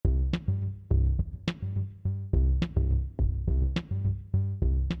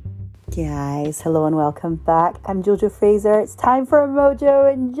Guys, hello and welcome back. I'm Jojo Fraser. It's time for a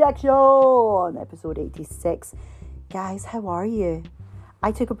Mojo Injection, episode 86. Guys, how are you?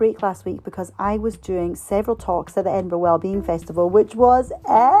 I took a break last week because I was doing several talks at the Edinburgh Wellbeing Festival, which was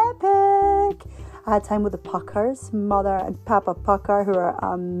epic. I had time with the Puckers, Mother and Papa Pucker, who are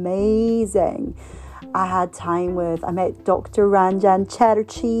amazing. I met Dr. Ranjan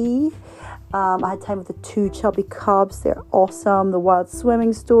Chatterjee. I had time with the two chubby cubs. They're awesome. The wild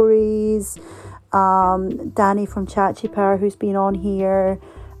swimming stories. Danny from Chachi Power, who's been on here.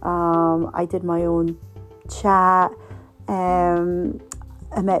 I did my own chat.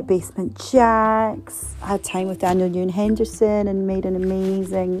 I met Basement Jacks. I had time with Daniel Ewan Henderson and made an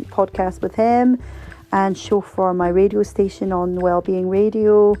amazing podcast with him. And show for my radio station on Wellbeing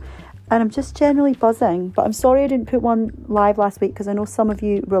Radio. And I'm just generally buzzing. But I'm sorry I didn't put one live last week because I know some of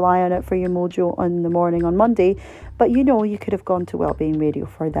you rely on it for your mojo on the morning on Monday. But you could have gone to Wellbeing Radio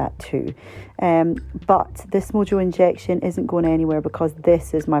for that too. But this mojo injection isn't going anywhere because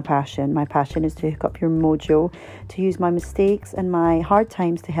this is my passion. My passion is to hook up your mojo, to use my mistakes and my hard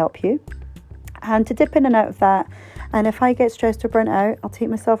times to help you. And to dip in and out of that. And if I get stressed or burnt out, I'll take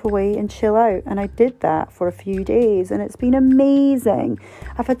myself away and chill out. And I did that for a few days and it's been amazing.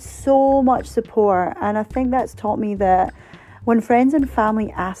 I've had so much support. And I think that's taught me that when friends and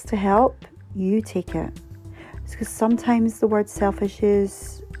family ask to help, you take it. It's because sometimes the word selfish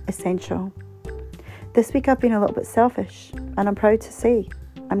is essential. This week I've been a little bit selfish. And I'm proud to say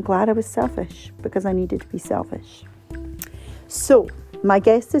I'm glad I was selfish because I needed to be selfish. So, my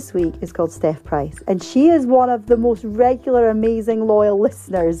guest this week is called Steph Price, and she is one of the most regular, amazing, loyal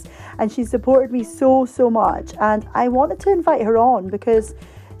listeners, and she supported me so much, and I wanted to invite her on because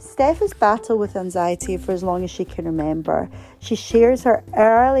Steph has battled with anxiety for as long as she can remember. She shares her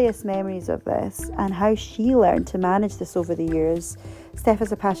earliest memories of this and how she learned to manage this over the years. Steph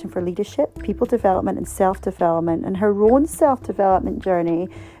has a passion for leadership, people development and self-development, and her own self-development journey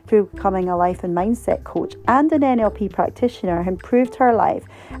through becoming a life and mindset coach and an NLP practitioner improved her life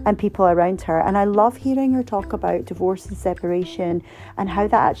and people around her. And I love hearing her talk about divorce and separation and how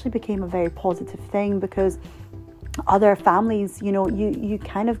that actually became a very positive thing because other families, you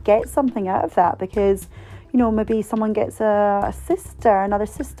kind of get something out of that because, maybe someone gets a sister, another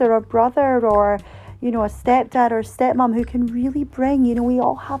sister or brother or a stepdad or stepmom who can really bring, we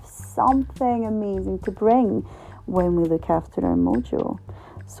all have something amazing to bring when we look after our mojo.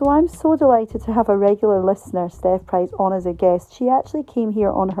 So I'm so delighted to have a regular listener, Steph Price, on as a guest. She actually came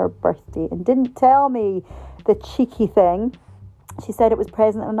here on her birthday and didn't tell me the cheeky thing. She said it was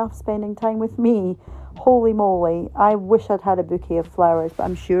present enough spending time with me. Holy moly, I wish I'd had a bouquet of flowers, but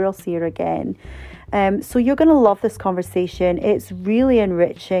I'm sure I'll see her again. So you're going to love this conversation. It's really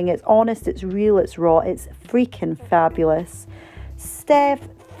enriching. It's honest. It's real. It's raw. It's freaking fabulous. Steph,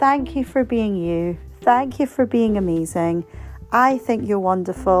 thank you for being you. Thank you for being amazing. I think you're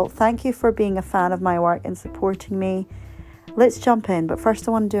wonderful. Thank you for being a fan of my work and supporting me. Let's jump in. But first,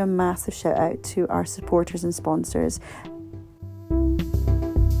 I want to do a massive shout out to our supporters and sponsors.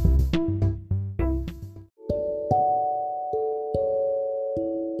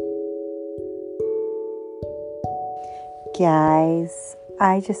 Guys,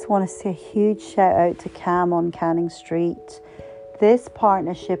 I just want to say a huge shout out to Cam on Canning Street. This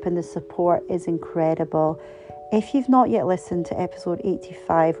partnership and the support is incredible. If you've not yet listened to episode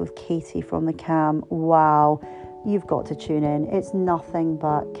 85 with Katie from the Cam, wow, you've got to tune in. It's nothing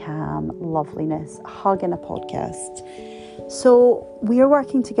but Cam loveliness, hugging a podcast. So we are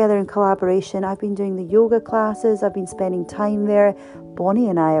working together in collaboration. I've been doing the yoga classes. I've been spending time there. Bonnie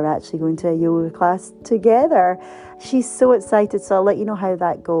and I are actually going to a yoga class together. She's so excited, so I'll let you know how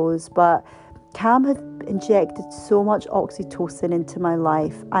that goes. But Cam had injected so much oxytocin into my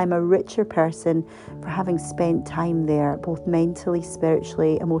life. I'm a richer person for having spent time there, both mentally,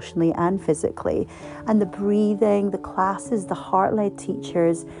 spiritually, emotionally, and physically. And the breathing, the classes, the heart-led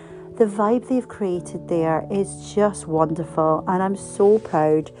teachers, the vibe they've created there is just wonderful. And I'm so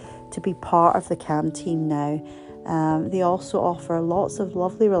proud to be part of the Cam team now. They also offer lots of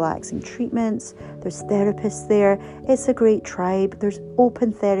lovely relaxing treatments. There's therapists there. It's a great tribe. There's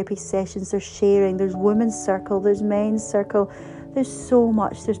open therapy sessions. There's sharing. There's women's circle. There's men's circle. There's so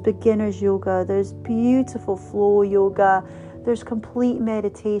much. There's beginners yoga. There's beautiful flow yoga. There's complete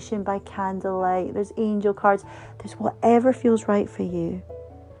meditation by candlelight. There's angel cards. There's whatever feels right for you.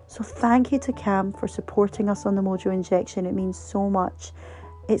 So thank you to Cam for supporting us on the Mojo Injection. It means so much.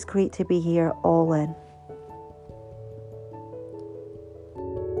 It's great to be here all in.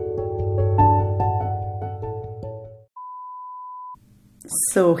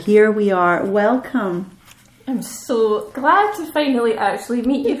 So here we are. Welcome. I'm so glad to finally actually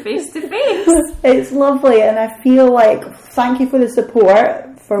meet you face to face. It's lovely, and I feel like thank you for the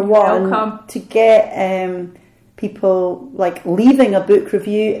support for welcome. To get people like leaving a book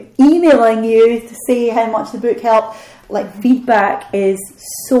review, emailing you to say how much the book helped. Like, feedback is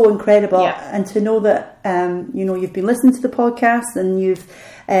so incredible, and to know that you know, you've been listening to the podcast and you've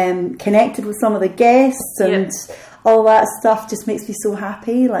connected with some of the guests and all that stuff just makes me so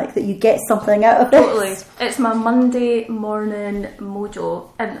happy, like that you get something out of this. Totally. It's my Monday morning mojo,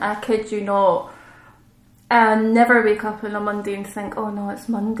 and I kid you not, I never wake up on a Monday and think, oh no, it's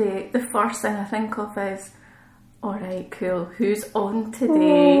Monday. The first thing I think of is, alright, cool, who's on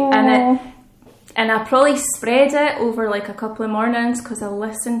today? And I probably spread it over like a couple of mornings because I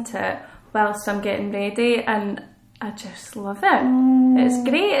listen to it whilst I'm getting ready, and I just love it. It's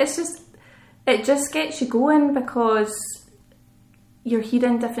great. It just gets you going because you're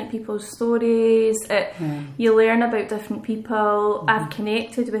hearing different people's stories. You learn about different people. I've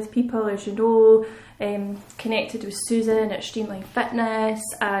connected with people, as you know, connected with Susan at Streamline Fitness,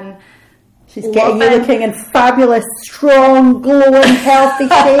 and she's getting you looking in fabulous, strong, glowing, healthy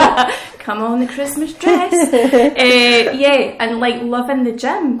shape. Come on, the Christmas dress. And like loving the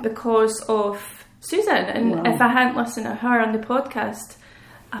gym because of Susan. And if I hadn't listened to her on the podcast,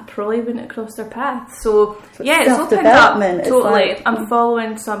 I probably wouldn't have crossed her path. So it's opened up. Totally. Like, I'm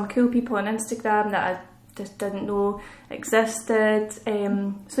following some cool people on Instagram that I just didn't know existed.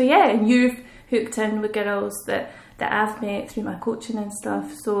 And you've hooked in with girls that I've met through my coaching and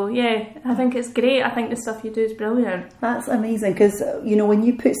stuff. So I think it's great. I think the stuff you do is brilliant. That's amazing, because you know, when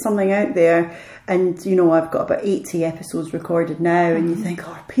you put something out there, and you know, I've got about 80 episodes recorded now, and you think,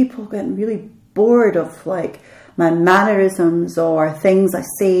 oh, are people getting really bored of like my mannerisms or things I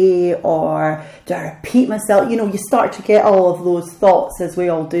say, or do I repeat myself? You know, you start to get all of those thoughts, as we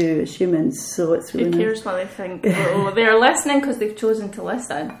all do as humans. So it's really who cares what they think? Well, they're listening because they've chosen to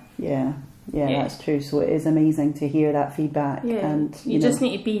listen. Yeah, that's true. So it is amazing to hear that feedback. Yeah, and you just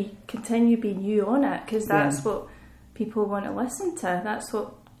need to continue being you on it, because that's what people want to listen to. That's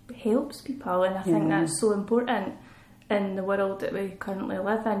what helps people, and I think that's so important in the world that we currently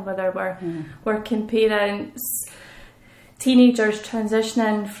live in, whether we're working parents, teenagers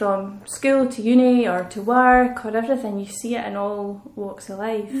transitioning from school to uni or to work or everything. You see it in all walks of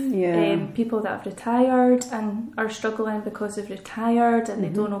life. People that have retired and are struggling because they've retired and they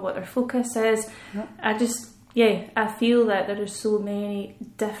don't know what their focus is. I feel that there are so many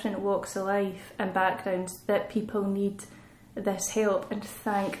different walks of life and backgrounds that people need this help, and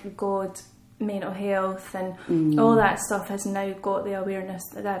thank God mental health and all that stuff has now got the awareness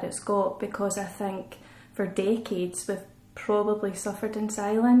that it's got, because I think for decades we've probably suffered in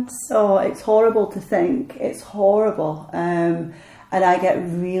silence. Oh, it's horrible to think. It's horrible. And I get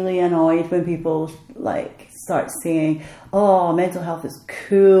really annoyed when people like start saying, oh, mental health is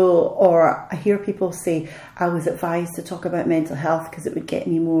cool, or I hear people say, I was advised to talk about mental health because it would get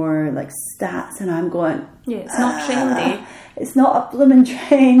me more like stats, and I'm going, it's not trendy. It's not a blooming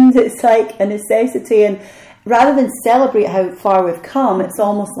trend. It's like a necessity, and rather than celebrate how far we've come, it's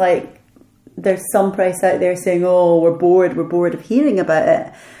almost like there's some press out there saying, oh, we're bored of hearing about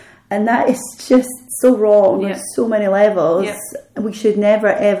it. And that is just so wrong on so many levels. We should never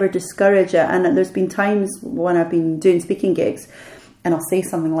ever discourage it. And there's been times when I've been doing speaking gigs and I'll say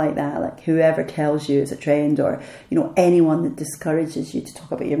something like that, like, whoever tells you it's a trend, or, you know, anyone that discourages you to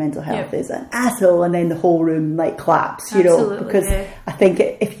talk about your mental health is an asshole, and then the whole room like claps, you know, because I think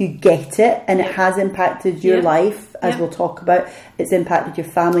if you get it and it has impacted your life, as we'll talk about, it's impacted your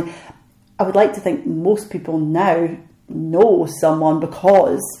family. I would like to think most people now know someone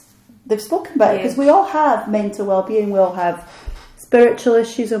because they've spoken about it, because we all have mental well-being, we all have spiritual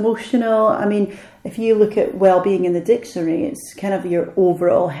issues, emotional. I mean, if you look at well-being in the dictionary, it's kind of your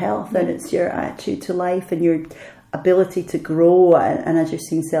overall health, and it's your attitude to life and your ability to grow, and as you're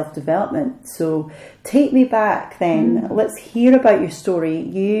seeing, self-development. So take me back then. Let's hear about your story.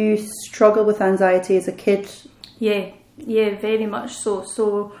 You struggled with anxiety as a kid. Yeah, very much so.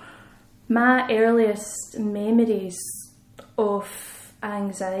 So my earliest memories of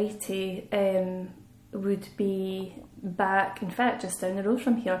anxiety would be back, in fact, just down the road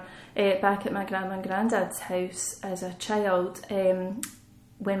from here, back at my grandma and granddad's house as a child,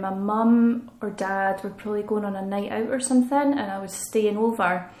 when my mum or dad were probably going on a night out or something, and I was staying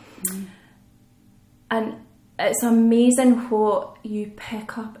over. And it's amazing what you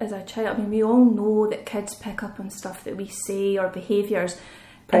pick up as a child. I mean, we all know that kids pick up on stuff that we say or behaviours.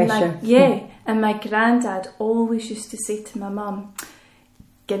 Pressure. And my granddad always used to say to my mum,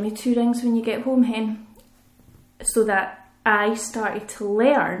 give me 2 rings when you get home, hen, so that I started to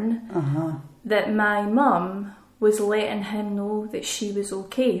learn that my mum was letting him know that she was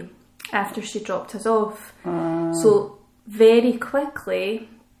okay after she dropped us off. So very quickly,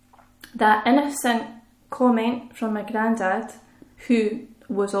 that innocent comment from my granddad, who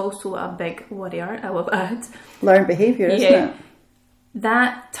was also a big worrier, I will add. Learned behaviour, isn't it?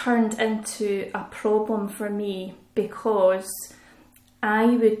 That turned into a problem for me because I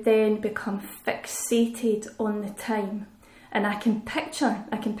would then become fixated on the time. And I can picture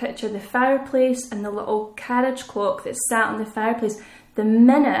the fireplace and the little carriage clock that sat on the fireplace. The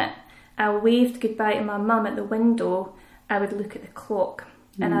minute I waved goodbye to my mum at the window, I would look at the clock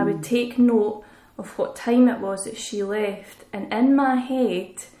and I would take note of what time it was that she left. And in my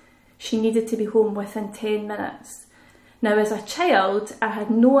head, she needed to be home within 10 minutes. Now, as a child, I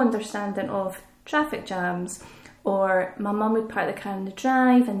had no understanding of traffic jams, or my mum would park the car on the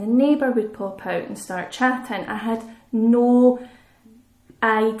drive and the neighbour would pop out and start chatting. I had no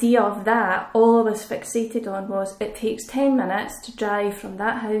idea of that. All I was fixated on was it takes 10 minutes to drive from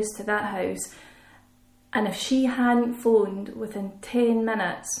that house to that house. And if she hadn't phoned within 10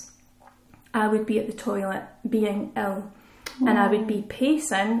 minutes, I would be at the toilet being ill. And I would be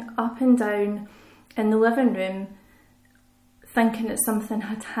pacing up and down in the living room thinking that something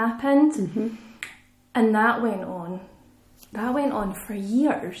had happened. And that went on. That went on for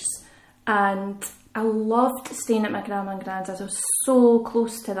years. And I loved staying at my grandma and granddad's. I was so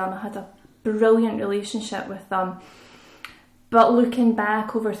close to them. I had a brilliant relationship with them. But looking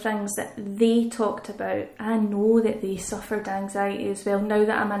back over things that they talked about, I know that they suffered anxiety as well, now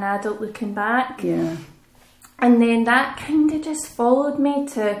that I'm an adult looking back. Yeah. And then that kind of just followed me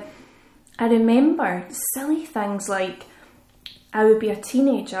to, I remember silly things like, I would be a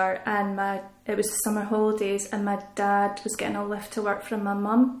teenager and it was the summer holidays and my dad was getting a lift to work from my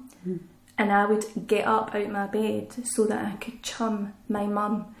mum. And I would get up out of my bed so that I could chum my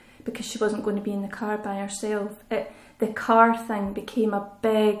mum because she wasn't going to be in the car by herself. The car thing became a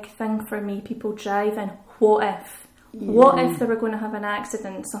big thing for me. People driving, what if? Yeah. What if they were going to have an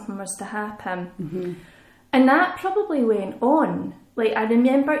accident, something was to happen? And that probably went on. Like, I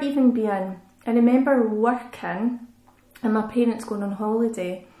remember working and my parents going on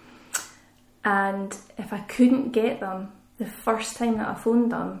holiday, and if I couldn't get them, the first time that I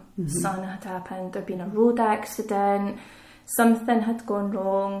phoned them, something had happened. There'd been a road accident, something had gone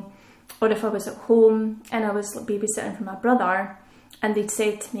wrong. Or if I was at home and I was babysitting for my brother and they'd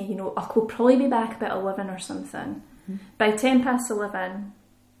said to me, you know, I could probably be back about 11 or something. By 10 past 11,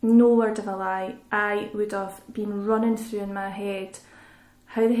 no word of a lie, I would have been running through in my head,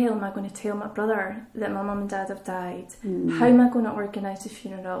 how the hell am I going to tell my brother that my mum and dad have died? How am I going to organise a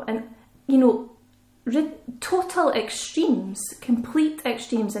funeral? And, you know, total extremes, complete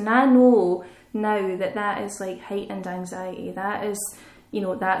extremes. And I know now that is like heightened anxiety. That is, you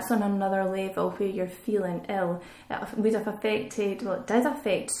know, that's on another level where you're feeling ill. It would have affected, well, it did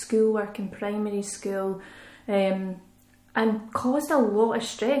affect schoolwork in primary school, and caused a lot of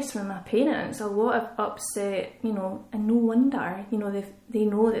stress for my parents, a lot of upset, you know, and no wonder, you know, they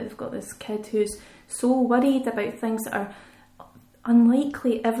know that they've got this kid who's so worried about things that are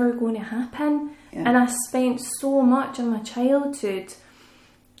unlikely ever going to happen. Yeah. And I spent so much of my childhood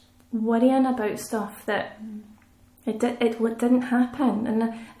worrying about stuff that it didn't happen.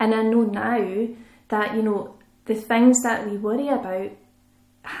 And I know now that, you know, the things that we worry about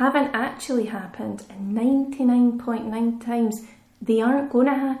haven't actually happened, and 99.9 times they aren't going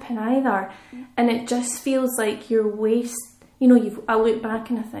to happen either. And it just feels like you're I look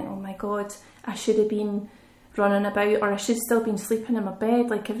back and I think, oh my God, I should have been running about, or I should still been sleeping in my bed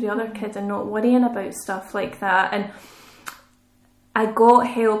like every other kid and not worrying about stuff like that. And I got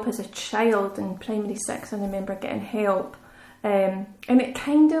help as a child in primary 6. I remember getting help, and it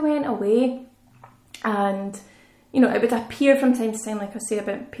kind of went away. And you know, it would appear from time to time, like I say,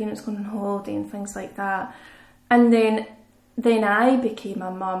 about parents going on holiday and things like that. And then I became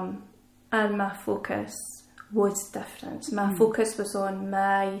a mum, and my focus was different. My focus was on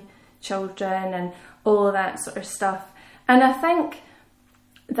my children and all of that sort of stuff. And I think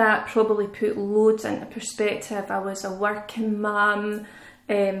that probably put loads into perspective. I was a working mum.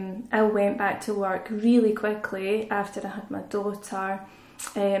 I went back to work really quickly after I had my daughter.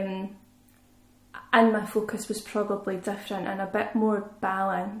 And my focus was probably different and a bit more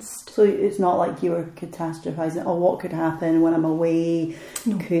balanced. So it's not like you were catastrophising, oh, what could happen when I'm away?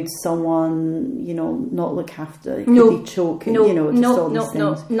 No. Could someone, you know, not look after? Could they choke? No, you know, just all these things.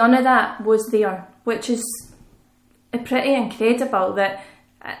 No, none of that was there, which is pretty incredible that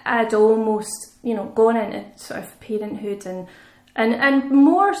I'd almost, you know, gone into sort of parenthood and And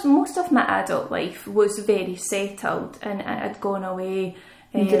most of my adult life was very settled, and it had gone away.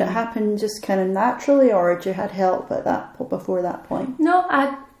 Did it happen just kind of naturally, or did you had help before that point? No,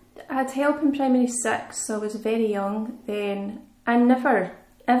 I had help in primary 6, so I was very young then. I never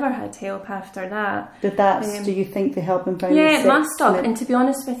ever had help after that. Do you think the help in primary 6? Yeah, it must have. And to be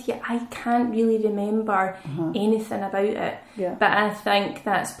honest with you, I can't really remember anything about it. Yeah. But I think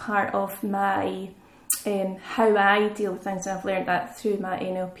that's part of my how I deal with things. I've learned that through my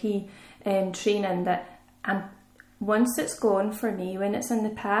NLP training, that once it's gone for me, when it's in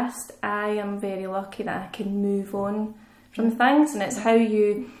the past, I am very lucky that I can move on from things. And it's how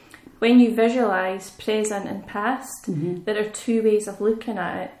when you visualise present and past, there are two ways of looking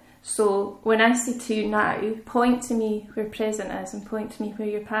at it. So when I say to you now, point to me where present is and point to me where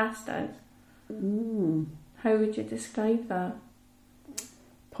your past is. How would you describe that?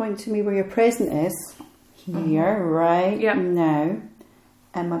 Point to me where your present is. Here, right now.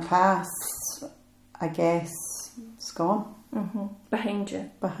 And my past, I guess, it's gone. Behind you.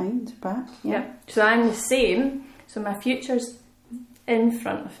 Back. Yeah. So I'm the same. So my future's in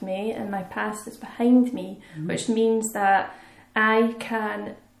front of me and my past is behind me, which means that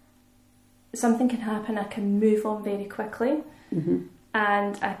something can happen, I can move on very quickly,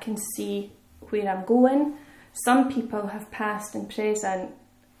 and I can see where I'm going. Some people have past and present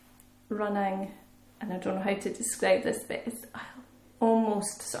running, and I don't know how to describe this, but it's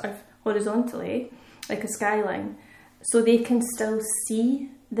almost sort of horizontally, like a skyline. So they can still see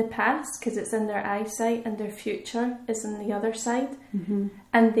the past because it's in their eyesight, and their future is on the other side.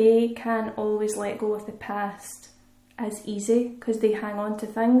 And they can always let go of the past as easy because they hang on to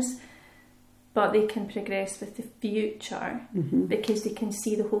things, but they can progress with the future because they can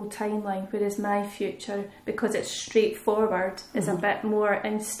see the whole timeline, whereas my future, because it's straightforward, is a bit more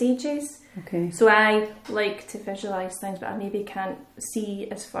in stages. Okay. So I like to visualise things, but I maybe can't see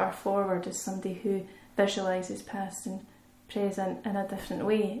as far forward as somebody who visualises past and present in a different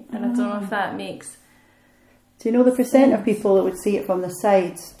way. And I don't know if that makes... Do you know the percent of people that would see it from the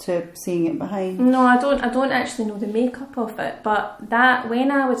side to seeing it behind? No, I don't actually know the makeup of it, but that when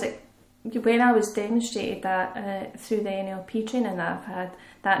I was demonstrated that through the NLP training that I've had,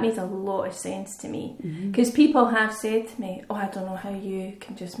 that made a lot of sense to me. Because people have said to me, I don't know how you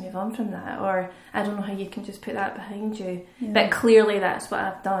can just move on from that, or I don't know how you can just put that behind you. But clearly that's what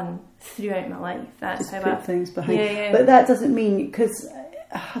I've done throughout my life. That's just how put things behind. Yeah. But that doesn't mean, because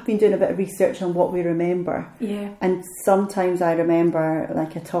I've been doing a bit of research on what we remember. Yeah. And sometimes I remember,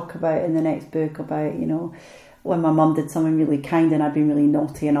 like I talk about in the next book about, when my mum did something really kind and I'd been really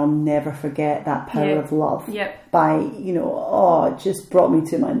naughty, and I'll never forget that power of love. By, it just brought me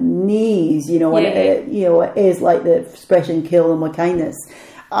to my knees, and it is like the expression, kill them with kindness.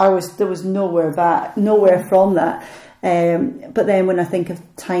 There was nowhere from that. But then when I think of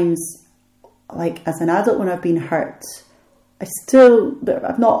times, like as an adult, when I've been hurt, I've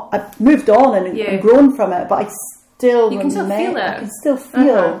moved on and grown from it, but you can still feel it. I can still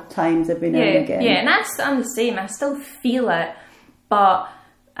feel times every now and again. Yeah, and I'm the same. I still feel it, but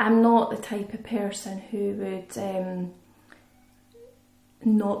I'm not the type of person who would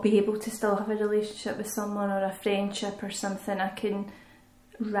not be able to still have a relationship with someone or a friendship or something. I can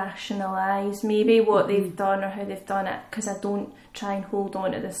rationalise maybe what they've done or how they've done it, because I don't try and hold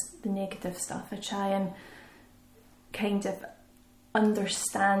on to the negative stuff. I try and kind of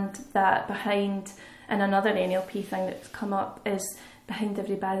understand that behind. And another NLP thing that's come up is behind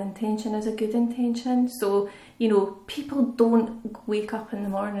every bad intention is a good intention. So, people don't wake up in the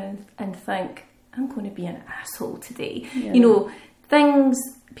morning and think, I'm going to be an asshole today.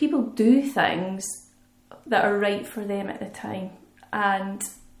 People do things that are right for them at the time, and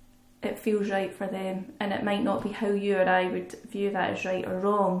it feels right for them, and it might not be how you or I would view that as right or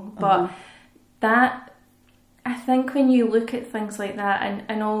wrong, but that, I think when you look at things like that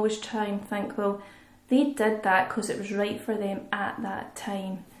and always try and think, well, they did that because it was right for them at that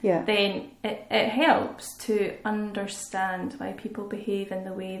time, then it helps to understand why people behave in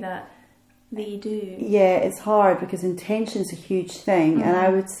the way that they do. Yeah, it's hard because intention's a huge thing, and I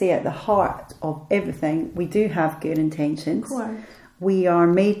would say at the heart of everything, we do have good intentions. Of course. We are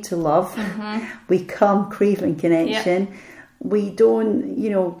made to love. We come craving connection. Yep. We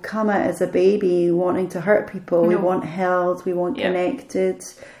don't, come out as a baby wanting to hurt people. No. We want held, we want connected.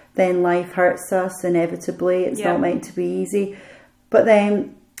 Then life hurts us inevitably. It's not meant to be easy. But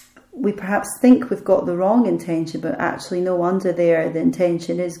then we perhaps think we've got the wrong intention, but actually no, under there the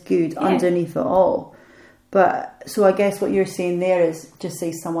intention is good underneath it all. But so I guess what you're saying there is, just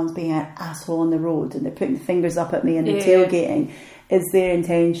say someone's being an asshole on the road and they're putting the fingers up at me and they're tailgating. Is their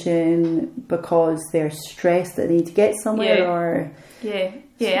intention because they're stressed that they need to get somewhere, or? Yeah.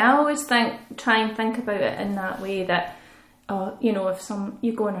 I always try and think about it in that way, that, you know, if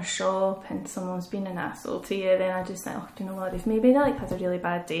you go in a shop and someone's been an asshole to you, then I just think, do you know what, they've maybe like had a really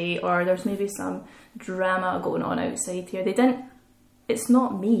bad day, or there's maybe some drama going on outside here. It's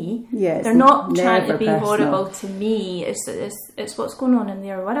not me. Yeah, they're not trying to be horrible to me. It's what's going on in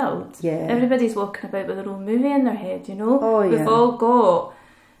their world. Yeah. Everybody's walking about with their own movie in their head, you know? Oh, yeah. We've all got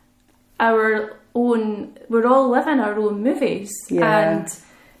our own, we're all living our own movies. Yeah. And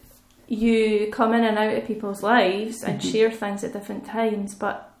you come in and out of people's lives and share things at different times,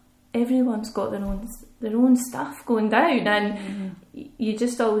 but everyone's got their own stuff going down, and you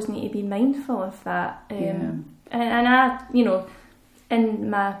just always need to be mindful of that. And I, you know, in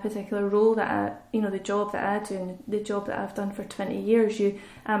my particular role the job that I do and the job that I've done for 20 years,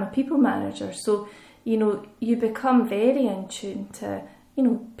 I'm a people manager. So, you know, you become very in tune to, you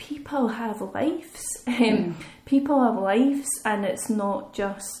know, people have lives. People have lives, and it's not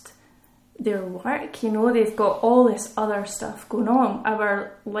just their work, you know, they've got all this other stuff going on.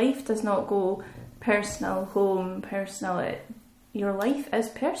 Our life does not go personal, home, personal. Your life is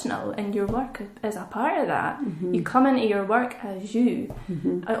personal, and your work is a part of that. You come into your work as you,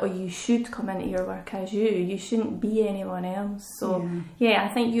 or you should come into your work as you. You shouldn't be anyone else. So I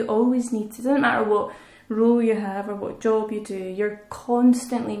think you always need to, doesn't matter what role you have or what job you do, you're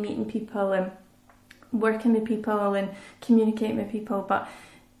constantly meeting people and working with people and communicating with people, but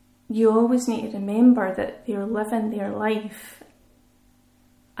you always need to remember that they're living their life,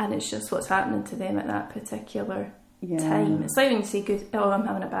 and it's just what's happening to them at that particular time. It's like when you say, I'm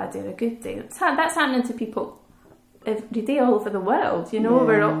having a bad day or a good day. That's happening to people every day all over the world, you know.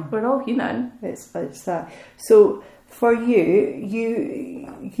 We're all human. It's that. So for you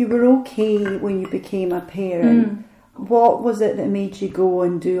were okay when you became a parent. What was it that made you go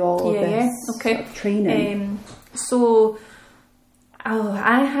and do all of this sort of training? So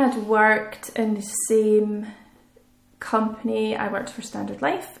I had worked in the same company. I worked for Standard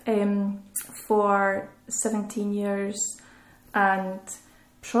Life for 17 years, and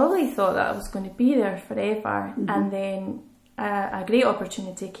probably thought that I was going to be there forever. And then a great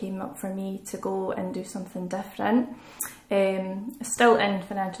opportunity came up for me to go and do something different, still in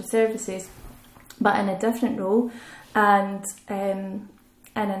financial services, but in a different role, and in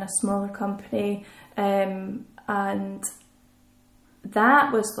a smaller company, and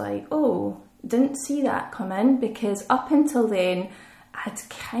that was like, didn't see that come in, because up until then I'd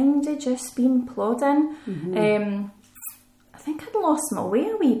kind of just been plodding. I think I'd lost my way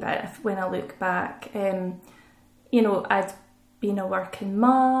a wee bit when I look back. You know, I'd been a working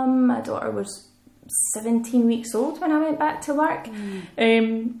mum. My daughter was 17 weeks old when I went back to work,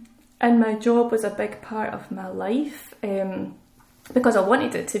 and my job was a big part of my life, because I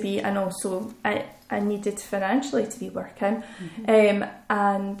wanted it to be, and also I needed financially to be working, and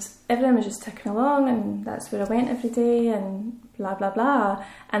everything was just ticking along, and that's where I went every day, and blah blah blah.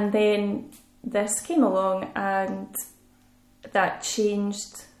 And then this came along, and that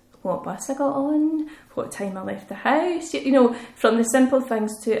changed what bus I got on, what time I left the house, you know, from the simple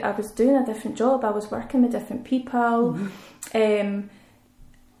things to I was doing a different job, I was working with different people, and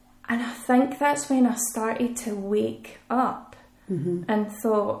I think that's when I started to wake up and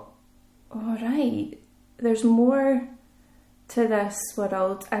thought, all right, there's more to this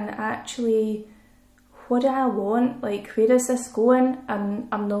world, and actually, what do I want? Like, where is this going? And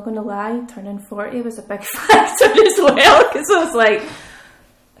I'm not going to lie, turning 40 was a big factor as well, because I was like,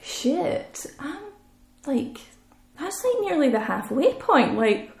 shit, that's like nearly the halfway point.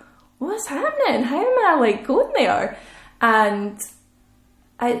 Like, what's happening? How am I like going there? And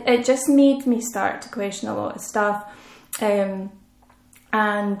it just made me start to question a lot of stuff. And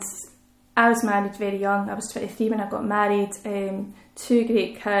I was married very young. I was 23 when I got married. 2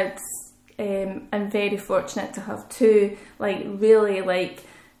 great kids. I'm very fortunate to have 2 really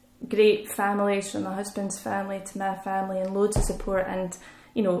great families, from my husband's family to my family, and loads of support. And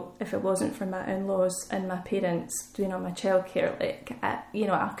you know, if it wasn't for my in-laws and my parents doing all my childcare, I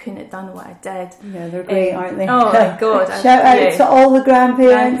couldn't have done what I did. Yeah, they're great, aren't they? Oh my God! Shout out to all the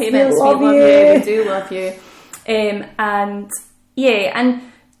grandparents. We love you. We do love you. And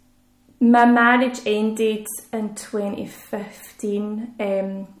my marriage ended in 2015,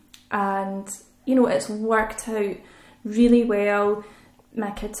 and you know, it's worked out really well.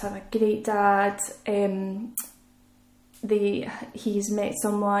 My kids have a great dad. He's met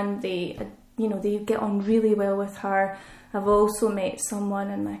someone. They get on really well with her. I've also met someone,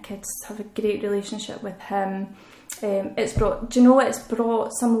 and my kids have a great relationship with him. It's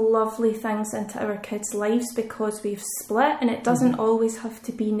brought some lovely things into our kids' lives because we've split, and it doesn't always have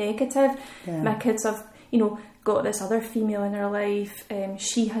to be negative. Yeah. My kids have, got this other female in their life.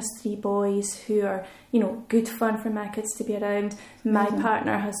 She has 3 boys who are, good fun for my kids to be around. My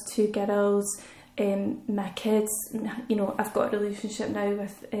partner has 2 girls. My kids, I've got a relationship now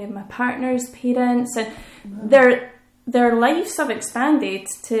with my partner's parents, and their lives have expanded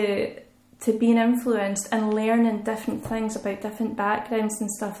to being influenced and learning different things about different backgrounds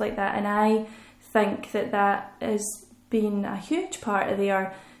and stuff like that. And I think that has been a huge part of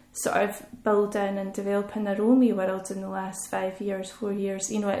their sort of building and developing their own wee worlds in the last 5 years, 4 years.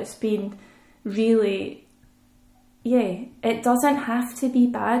 It's been really, it doesn't have to be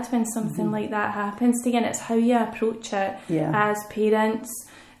bad when something like that happens to you, and it's how you approach it as parents.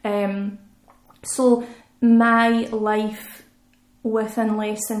 So my life within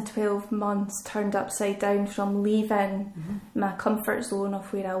less than 12 months turned upside down from leaving my comfort zone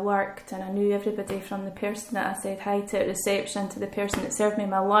of where I worked, and I knew everybody from the person that I said hi to at reception, to the person that served me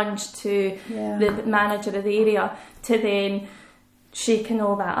my lunch, to the manager of the area, to then shaking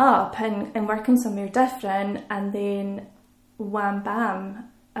all that up and working somewhere different, and then wham bam,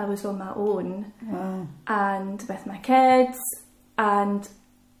 I was on my own. Wow. And with my kids, and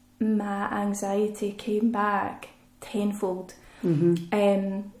my anxiety came back tenfold.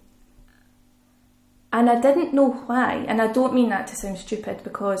 And I didn't know why, and I don't mean that to sound stupid,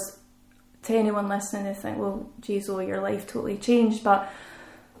 because to anyone listening they think, well, geez, your life totally changed, but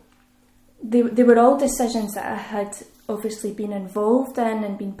they were all decisions that I had obviously been involved in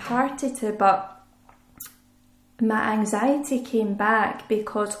and been party to, but my anxiety came back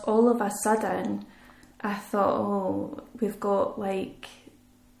because all of a sudden I thought, I've got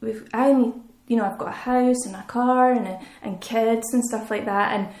a house and a car and kids and stuff like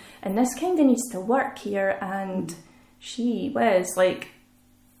that, and this kind of needs to work here. And she was like,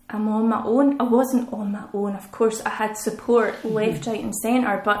 I'm on my own. I wasn't on my own. Of course, I had support left, right and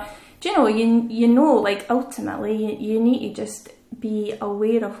centre, but like ultimately you need to just be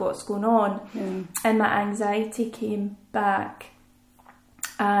aware of what's going on. And my anxiety came back,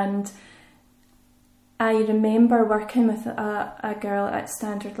 and I remember working with a girl at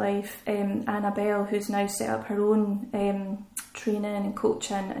Standard Life, Annabelle, who's now set up her own training and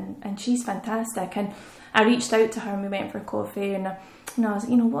coaching, and she's fantastic. And I reached out to her and we went for coffee, and I was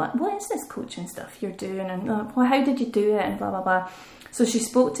like, what is this coaching stuff you're doing, and well, how did you do it, and blah blah blah. So she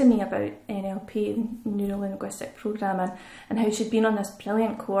spoke to me about NLP and neuro-linguistic programming, and how she'd been on this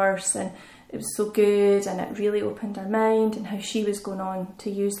brilliant course and it was so good and it really opened her mind, and how she was going on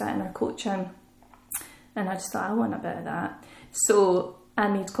to use that in her coaching. And I just thought, I want a bit of that. So I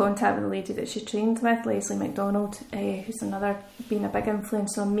made contact with the lady that she trained with, Leslie McDonald, who's been a big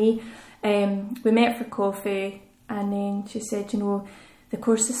influence on me. We met for coffee, and then she said, the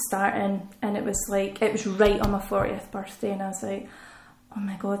course is starting, and it was right on my 40th birthday, and I was like, oh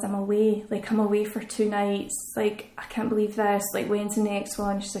my God, I'm away. I'm away for 2 nights. I can't believe this. When's the next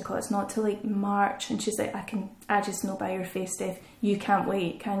one? She's like, oh, it's not till March. And she's like, I just know by your face, Steph, you can't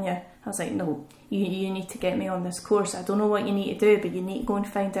wait, can you? I was like, no, you need to get me on this course. I don't know what you need to do, but you need to go and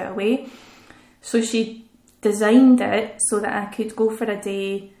find out a way. So she designed it so that I could go for a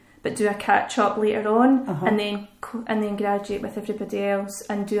day, but do a catch up later on, and then graduate with everybody else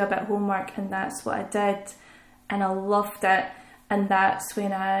and do a bit of homework. And that's what I did, and I loved it. And that's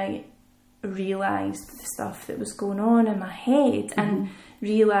when I realised the stuff that was going on in my head, and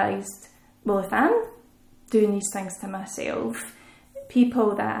realised, well, if I'm doing these things to myself,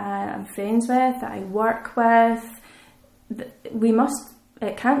 people that I am friends with, that I work with,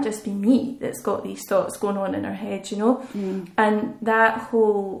 it can't just be me that's got these thoughts going on in our head, And that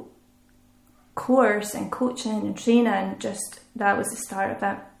whole course and coaching and training, that was the start of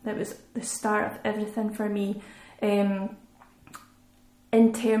it. That was the start of everything for me. In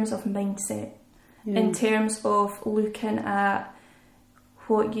terms of mindset, in terms of looking at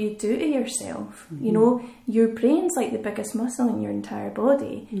what you do to yourself. Your brain's like the biggest muscle in your entire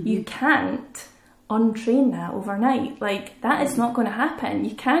body. You can't untrain that overnight. That is not going to happen.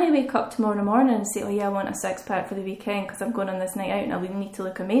 You can't wake up tomorrow morning and say, oh yeah, I want a 6-pack for the weekend because I'm going on this night out and I need to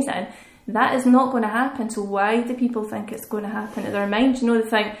look amazing. That is not going to happen. So why do people think it's going to happen to their mind? They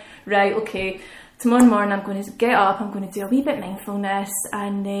think, right, okay, tomorrow morning I'm going to get up, I'm going to do a wee bit of mindfulness,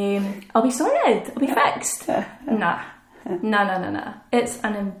 and I'll be sorted, I'll be fixed. Nah. It's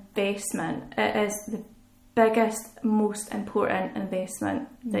an investment. It is the biggest, most important investment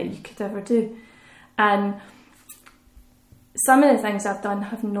that you could ever do. And some of the things I've done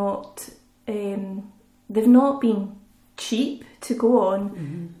have not, they've not been cheap to go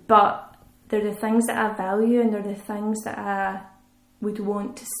on, but they're the things that I value, and they're the things that I would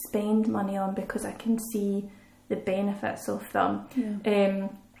want to spend money on because I can see the benefits of them.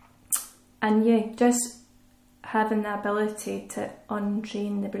 And yeah, just having the ability to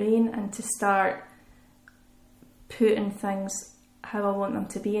untrain the brain and to start putting things how I want them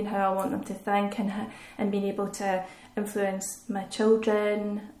to be and how I want them to think, and being able to influence my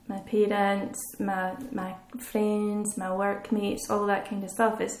children, my parents, my friends, my workmates, all that kind of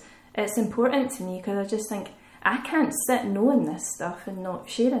stuff. It's important to me, because I just think I can't sit knowing this stuff and not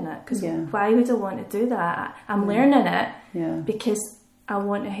sharing it, because why would I want to do that? I'm learning it because I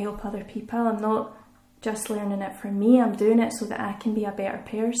want to help other people. I'm not just learning it for me, I'm doing it so that I can be a better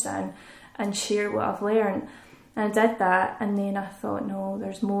person and share what I've learned. And I did that, and then I thought, no,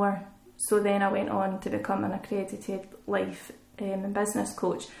 there's more. So then I went on to become an accredited life and business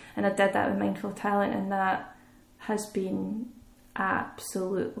coach, and I did that with Mindful Talent, and that has been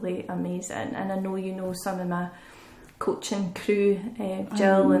absolutely amazing. And I know you know some of my coaching crew,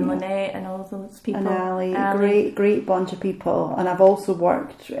 Jill and Lynette and all those people. And Ali. Great bunch of people. And I've also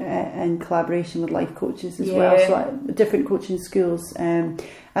worked in collaboration with life coaches as well, so different coaching schools.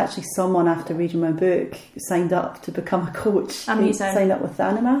 Actually, someone, after reading my book, signed up to become a coach. Amazing. They signed up with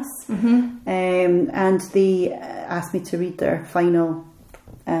Animas, and they asked me to read their final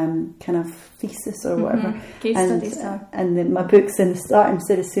kind of thesis or whatever. Case studies. And then my book's in the start, and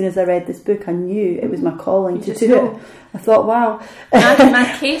said as soon as I read this book, I knew it was my calling to do it. I thought, wow.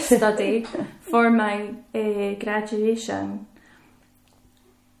 My case study for my graduation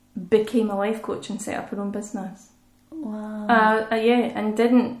became a life coach and set up her own business. Wow. And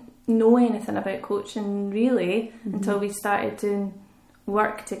didn't know anything about coaching really until we started doing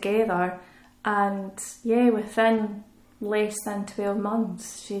work together, and within less than 12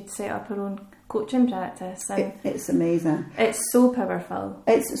 months she'd set up her own coaching practice, and it's amazing. It's so powerful.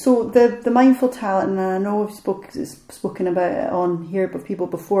 It's so the Mindful Talent, and I know I've spoken about it on here with people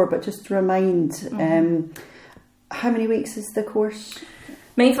before, but just to remind, how many weeks is the course?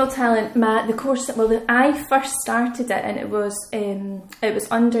 Mindful Talent, the course. Well, I first started it, and it was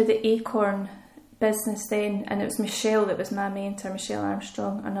under the Acorn business then, and it was Michelle that was my mentor, Michelle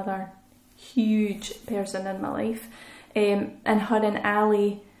Armstrong, another huge person in my life, and her and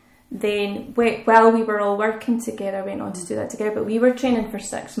Ali. Then, while we were all working together, went on to do that together. But we were training for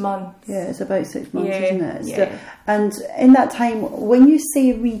 6 months. Yeah, it's about 6 months, isn't it? Yeah. And in that time, when you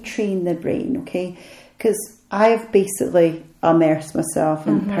say retrain the brain, okay, because I've basically immersed myself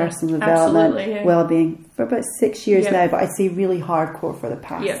in personal development, well-being for about 6 years now, but I say really hardcore for the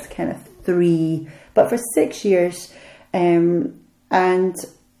past kind of 3, but for 6 years, and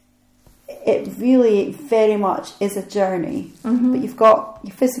it really very much is a journey. But you've got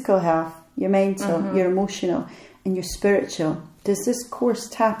your physical health, your mental, your emotional, and your spiritual. Does this course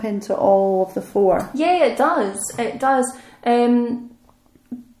tap into all of the 4? Yeah, it does. It does.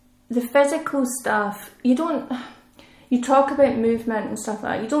 The physical stuff, you talk about movement and stuff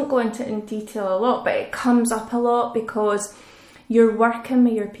like that. You don't go into it in detail a lot, but it comes up a lot because you're working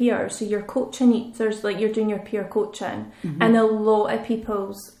with your peers. So you're coaching, you're doing your peer coaching, and a lot of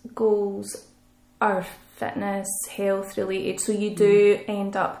people's goals are fitness, health related. So you do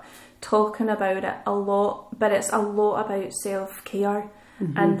end up talking about it a lot, but it's a lot about self-care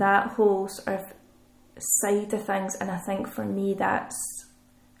and that whole sort of side of things. And I think for me that's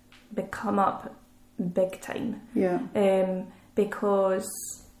become up big time. Because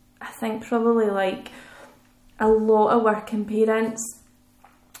I think probably like a lot of working parents,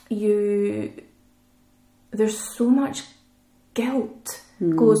 there's so much guilt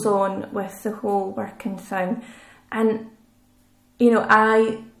goes on with the whole working thing. And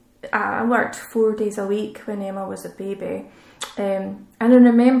I worked 4 days a week when Emma was a baby, and I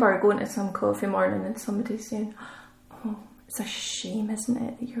remember going to some coffee morning and somebody saying, "Oh, it's a shame, isn't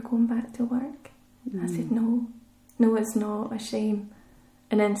it, that you're going back to work?" I said, no, it's not a shame.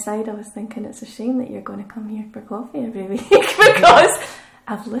 And inside I was thinking, it's a shame that you're going to come here for coffee every week because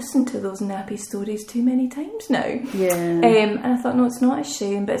I've listened to those nappy stories too many times now. And I thought, no, it's not a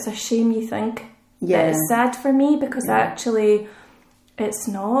shame, but it's a shame you think that it's sad for me, because actually it's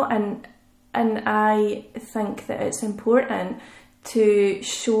not. And I think that it's important to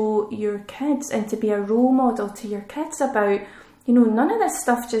show your kids and to be a role model to your kids about, none of this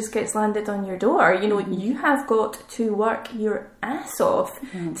stuff just gets landed on your door. You have got to work your ass off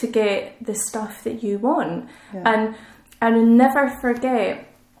to get the stuff that you want. And I'll never forget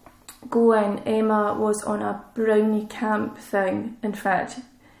Emma was on a brownie camp thing. In fact,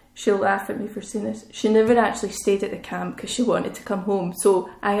 she'll laugh at me for saying this. She never actually stayed at the camp because she wanted to come home, so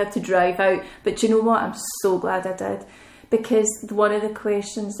I had to drive out. But do you know what? I'm so glad I did, because one of the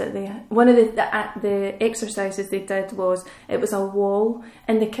questions that the exercises they did was, it was a wall,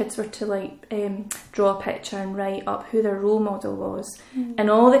 and the kids were to like draw a picture and write up who their role model was, and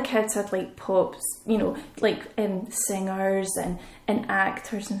all the kids had like pops, you know, like singers and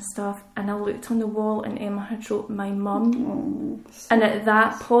actors and stuff. And I looked on the wall, and Emma had wrote my mum, and at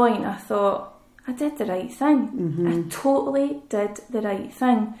that point I thought, I did the right thing. I totally did the right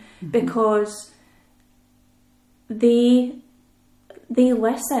thing, because they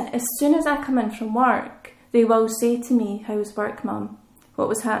listen. As soon as I come in from work, they will say to me, "How's work, Mum? What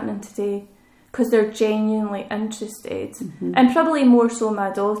was happening today?" Because they're genuinely interested. And probably more so my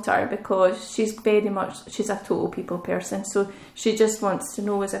daughter, because she's a total people person, so she just wants to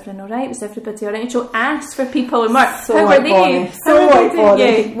know, is everything alright, was everybody alright, and she'll ask for people in work, so how are they? So like Bonnie.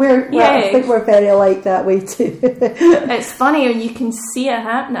 I Yeah. think we're very alike that way too. It's funny when you can see it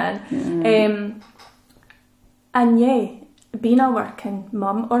happening. And yeah, being a working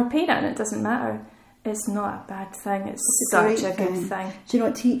mum or parent, it doesn't matter, it's not a bad thing, it's such a good thing. Do you know,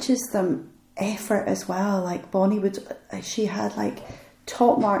 it teaches them effort as well. Like Bonnie she had like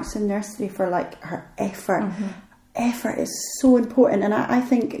top marks in nursery for like her effort. Effort is so important. And I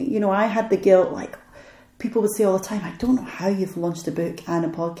think, you know, I had the guilt, like people would say all the time, I don't know how you've launched a book and a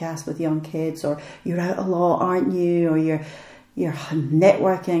podcast with young kids, or you're out a lot, aren't you, or you're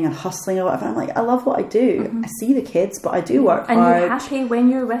networking and hustling or whatever. I'm like, I love what I do. I see the kids, but I do work hard. And you're happy when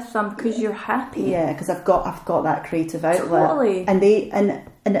you're with them, because you're happy. Yeah, because I've got that creative outlet. Totally.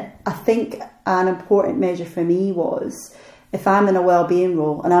 And I think an important measure for me was, if I'm in a well-being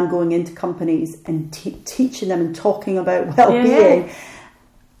role and I'm going into companies and teaching them and talking about well-being,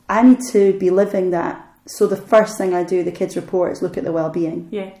 I need to be living that. So the first thing I do, the kids report, is look at the well-being.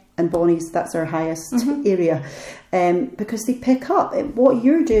 Yeah. And Bonnie's, that's our highest area, because they pick up what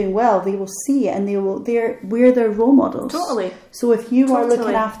you're doing well. They will see it, and we're their role models. Totally. So if you are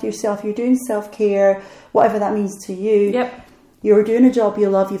looking after yourself, you're doing self-care, whatever that means to you. You're doing a job you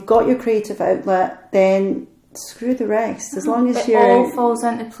love. You've got your creative outlet. Then screw the rest. As long as it all falls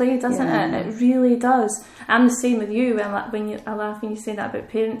into play, doesn't it? It really does. I'm the same with you. I laugh when you say that about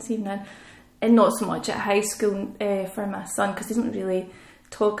parents' evening, and not so much at high school for my son, because he doesn't really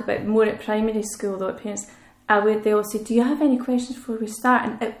talk about, more at primary school though, at parents. They all say, do you have any questions before we start?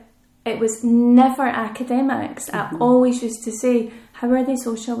 And it was never academics. I always used to say, how are they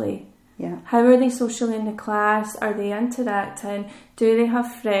socially? How are they socially in the class? Are they interacting? Do they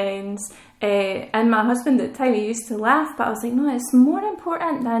have friends? And my husband at the time, he used to laugh, but I was like, no, it's more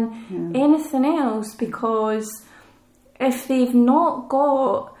important than anything else, because if they've not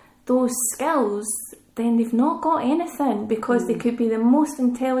got those skills, then they've not got anything, because they could be the most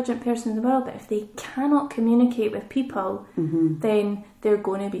intelligent person in the world, but if they cannot communicate with people, then they're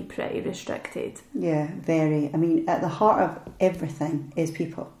going to be pretty restricted. Yeah, very. I mean, at the heart of everything is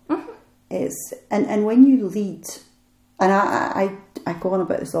people. And when you lead, and I go on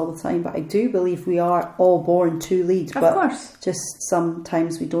about this all the time, but I do believe we are all born to lead. Of course. Just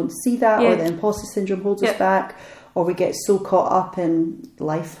sometimes we don't see that, or the imposter syndrome holds us back, or we get so caught up in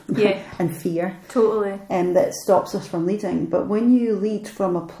life and fear. Totally. And that stops us from leading. But when you lead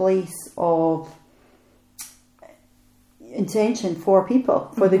from a place of intention for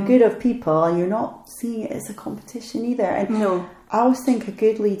people, for the good of people, and you're not seeing it as a competition either. And no. I always think a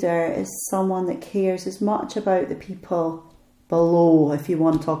good leader is someone that cares as much about the people below, if you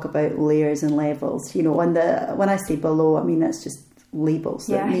want to talk about layers and levels. You know, when I say below, I mean that's just labels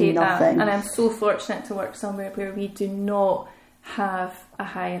that mean nothing. That. And I'm so fortunate to work somewhere where we do not have a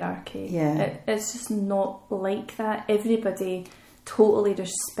hierarchy. It's just not like that. Everybody totally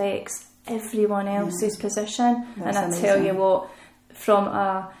respects everyone else's position. That's and I amazing. tell you what, from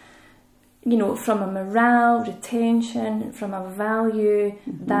a morale, retention, from a value,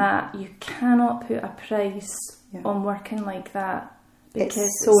 that you cannot put a price on working like that, because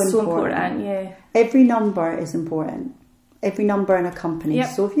it's so important. Every number is important. Every number in a company.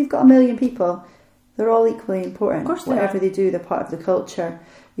 So if you've got 1 million people, they're all equally important. Of course whatever they do, they're part of the culture.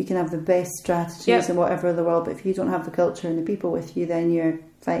 You can have the best strategies and whatever in the world, but if you don't have the culture and the people with you, then you're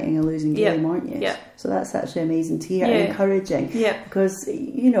fighting a losing game, aren't you? So that's actually amazing to hear and encouraging. Because,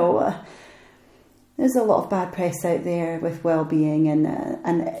 you know, there's a lot of bad press out there with well-being,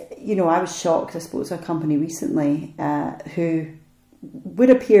 and you know, I was shocked. I spoke to a company recently who would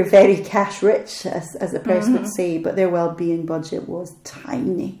appear very cash rich, as the press would say, but their well-being budget was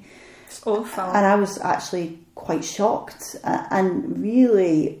tiny. It's awful. And I was actually quite shocked and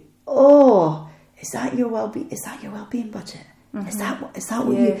really, is that your well-being budget? Is that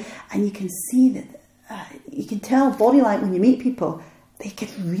what you... And you can see that, you can tell body language when you meet people, they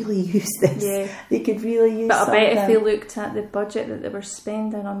could really use this. Yeah. They could really use But I bet if they looked at the budget that they were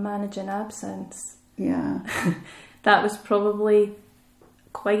spending on managing absence, that was probably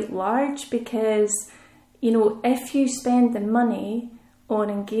quite large, because, you know, if you spend the money on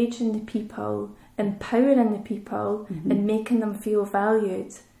engaging the people, empowering the people, and making them feel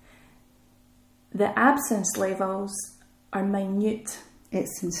valued, the absence levels are minute.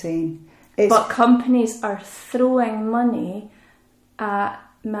 It's insane. But companies are throwing money at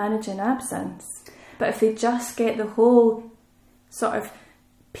managing absence. But if they just get the whole sort of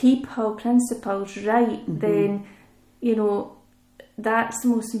people principles right, then, you know, that's the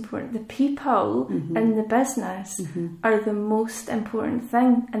most important. The people in the business are the most important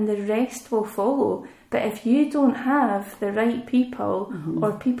thing, and the rest will follow. But if you don't have the right people,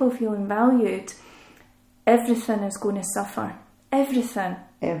 or people feeling valued, everything is going to suffer. Everything.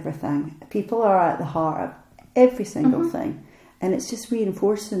 People are at the heart of every single thing, and it's just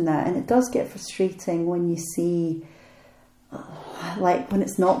reinforcing that. And it does get frustrating when you see, like, when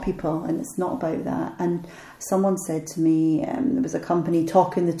it's not people and it's not about that. And someone said to me, there was a company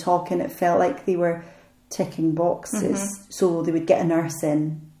talking the talk, and it felt like they were ticking boxes. So they would get a nurse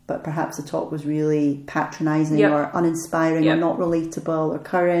in, but perhaps the talk was really patronising or uninspiring or not relatable or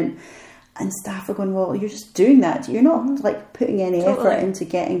current. And staff are going, well, you're just doing that. You're not like putting any effort into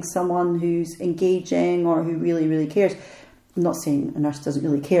getting someone who's engaging or who really, really cares. I'm not saying a nurse doesn't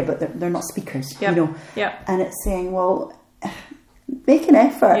really care, but they're not speakers, you know. And it's saying, well, make an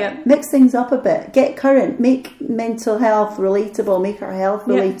effort, mix things up a bit, get current, make mental health relatable, make our health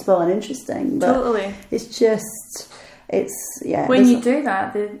relatable and interesting. But it's just, when you do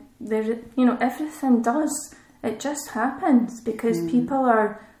that, you know, everything does. It just happens because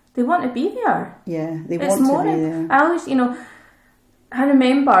people they want to be there. Yeah, they want to be there. I always, you know, I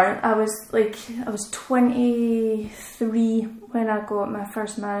remember I was 23 when I got my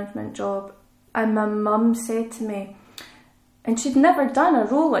first management job, and my mum said to me, and she'd never done a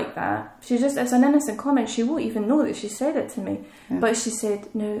role like that. She just, it's an innocent comment. She won't even know that she said it to me. But she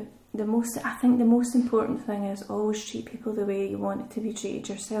said, no, I think the most important thing is always treat people the way you want it to be treated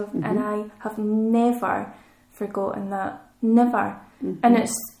yourself. And I have never forgotten that. Never. And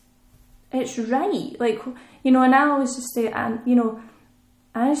it's right. Like, you know, and I always just say, and, you know,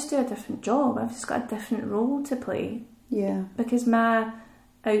 I just do a different job. I've just got a different role to play. Yeah. Because my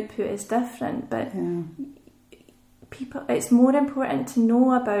output is different. But people, it's more important to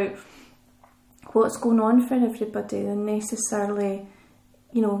know about what's going on for everybody than necessarily,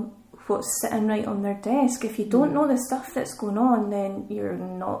 you know, what's sitting right on their desk. If you don't know the stuff that's going on, then you're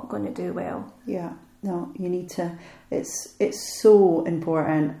not going to do well. Yeah. No, you need to. It's so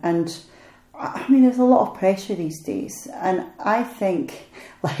important. And I mean, there's a lot of pressure these days, and I think,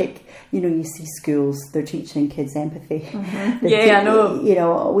 like, you know, you see schools, they're teaching kids empathy. I know. You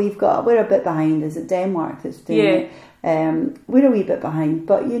know, we're a bit behind. Is it Denmark that's doing it? We're a wee bit behind,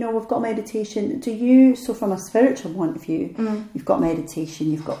 but, you know, we've got meditation. So from a spiritual point of view, you've got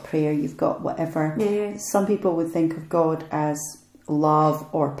meditation, you've got prayer, you've got whatever. Some people would think of God as love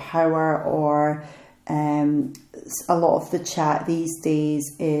or power, or a lot of the chat these days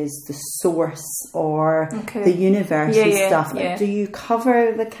is the source or the universe and stuff. Do you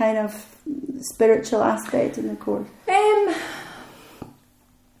cover the kind of spiritual aspect in the course?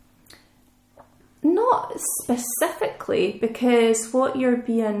 Not specifically, because what your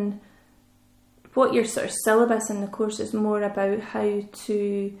sort of syllabus in the course is more about how to,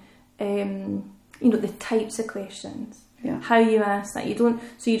 you know, the types of questions. How you ask that. You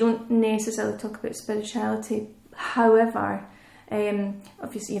don't necessarily talk about spirituality. However,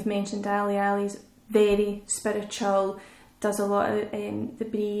 obviously you've mentioned Ali. Ali's very spiritual, does a lot of the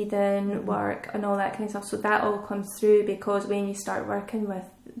breathing work and all that kind of stuff. So that all comes through, because when you start working with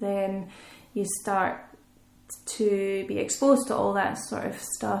them, you start to be exposed to all that sort of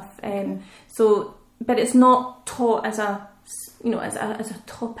stuff. But it's not taught as a, you know, as a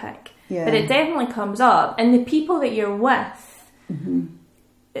topic. But it definitely comes up, and the people that you're with,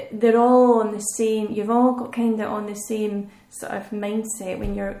 they're all on the same. You've all got kind of on the same sort of mindset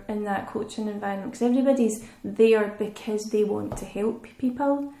when you're in that coaching environment, because everybody's there because they want to help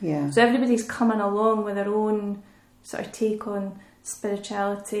people. So everybody's coming along with their own sort of take on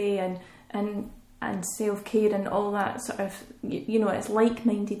spirituality and self-care and all that sort of, you know, it's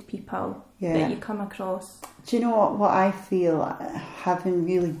like-minded people that you come across. Do you know what I feel, having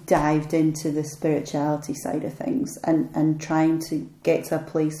really dived into the spirituality side of things and trying to get to a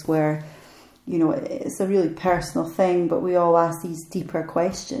place where, you know, it's a really personal thing, but we all ask these deeper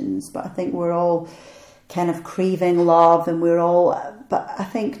questions, but I think we're all kind of craving love, and we're all, but I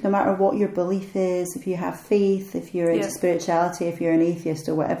think no matter what your belief is, if you have faith, if you're into spirituality, if you're an atheist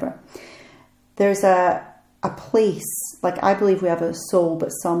or whatever, there's a place, like I believe we have a soul, but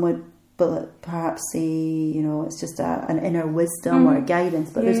some would perhaps say, you know, it's just an inner wisdom or a guidance,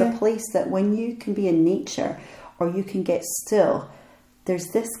 but there's a place that when you can be in nature or you can get still, there's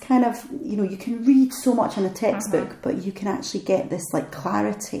this kind of, you know, you can read so much in a textbook, but you can actually get this like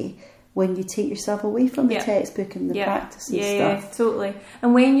clarity when you take yourself away from the textbook and the practice and stuff. Yeah, totally.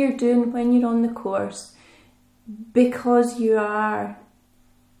 And when you're on the course, because you are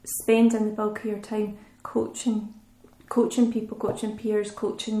spending the bulk of your time coaching people, coaching peers,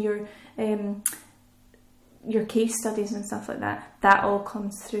 coaching your case studies and stuff like that, that all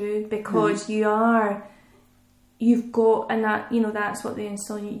comes through because you've got, and that, you know, that's what they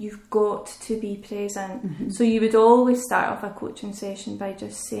instill in you, you've got to be present. So you would always start off a coaching session by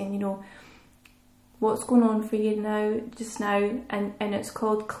just saying, you know, what's going on for you just now, and it's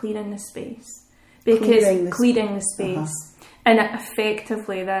called clearing the space. Because clearing the space. And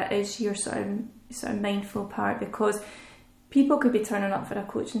effectively that is your sort of mindful part, because people could be turning up for a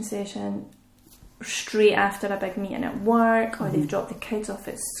coaching session straight after a big meeting at work, or they've dropped the kids off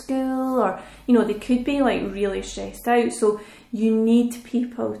at school, or, you know, they could be like really stressed out. So you need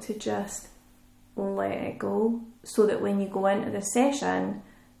people to just let it go, so that when you go into the session,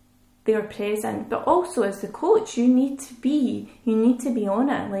 they're present. But also as the coach, you need to be on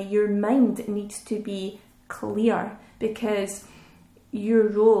it. Like, your mind needs to be clear, because your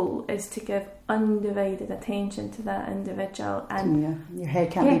role is to give undivided attention to that individual, and your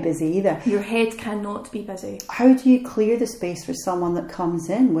head can't be busy either. Your head cannot be busy. How do you clear the space for someone that comes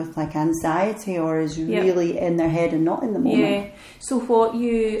in with like anxiety or is really in their head and not in the moment? So what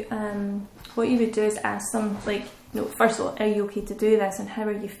you would do is ask them, like, you know, first of all, are you okay to do this, and how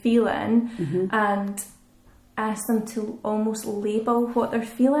are you feeling? And ask them to almost label what they're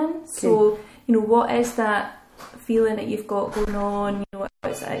feeling. So, you know, what is that feeling that you've got going on, you know,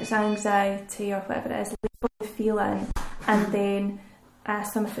 it's anxiety or whatever it is, label the feeling, and then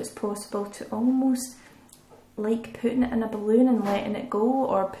ask them if it's possible to almost like putting it in a balloon and letting it go,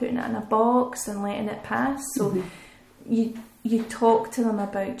 or putting it in a box and letting it pass. So you talk to them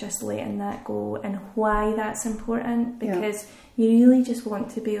about just letting that go and why that's important, because you really just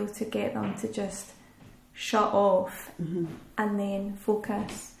want to be able to get them to just shut off and then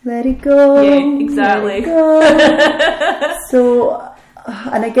focus. Let it go. Yeah, exactly. So,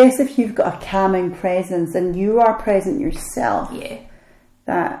 and I guess if you've got a calming presence and you are present yourself,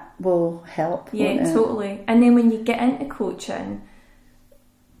 that will help. Yeah, totally. And then when you get into coaching,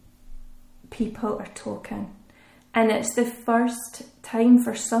 people are talking. And it's the first time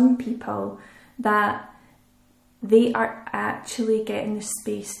for some people that they are actually getting the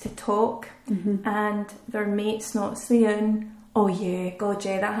space to talk, and their mate's not saying, oh yeah, God,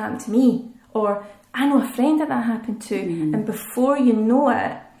 yeah, that happened to me, or I know a friend that happened to, and before you know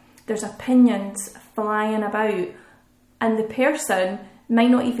it, there's opinions flying about, and the person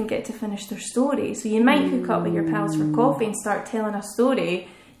might not even get to finish their story. So you might hook up with your pals for coffee and start telling a story.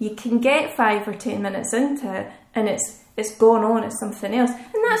 You can get 5 or 10 minutes into it, and it's gone on as something else,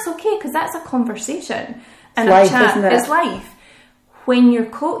 and that's okay, because that's a conversation and a chat. It's life. When you're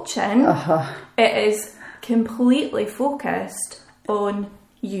coaching, it is completely focused on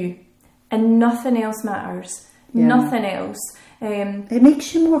you, and nothing else matters. Nothing else. It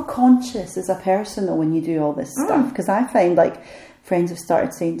makes you more conscious as a person though when you do all this stuff, because I find like friends have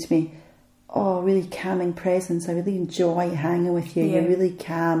started saying to me, oh, really calming presence, I really enjoy hanging with you, you're really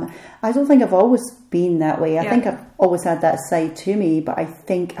calm. I don't think I've always been that way. I think I've always had that side to me, but I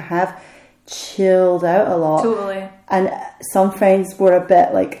think I have chilled out a lot. Totally. And some friends were a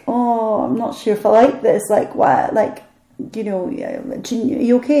bit like, oh, I'm not sure if I like this, like what, like, you know, are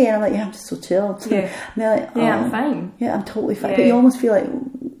you okay? And I'm like, yeah, I'm just so chilled. Yeah. And they're like, oh, I'm fine. Yeah, I'm totally fine. But you almost feel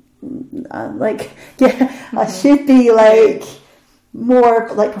like, I should be like more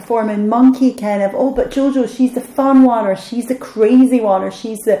like performing monkey kind of, oh, but Jojo, she's the fun one, or she's the crazy one, or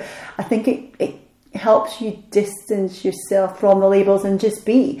she's the, I think it helps you distance yourself from the labels and just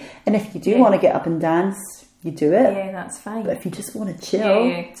be. And if you do want to get up and dance, you do it. Yeah, that's fine. But if you just want to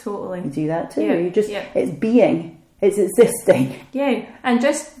chill, totally, you do that too. You just, it's being, it's existing. Yeah, and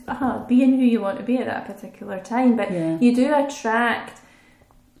just being who you want to be at that particular time. But you do attract,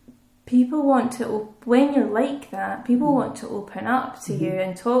 people want to, when you're like that, people want to open up to you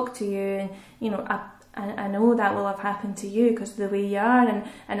and talk to you. And, you know, I know that will have happened to you because of the way you are,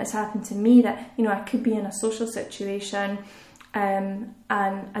 and it's happened to me that, you know, I could be in a social situation and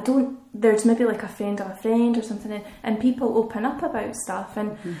there's maybe like a friend of a friend or something, and people open up about stuff,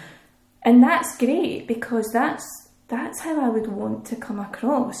 and And that's great, because that's how I would want to come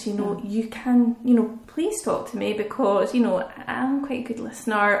across. You know, you can, you know, please talk to me, because, you know, I'm quite a good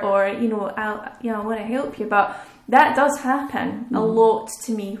listener, or, you know, I want to help you. But that does happen a lot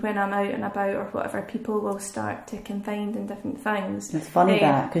to me when I'm out and about or whatever. People will start to confide in different things. It's funny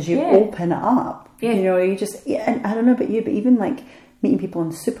that, because you open it up. Yeah. You know, you just, and I don't know about you, but even like meeting people in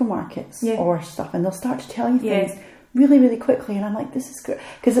supermarkets or stuff, and they'll start to tell you things really, really quickly, and I'm like, this is good,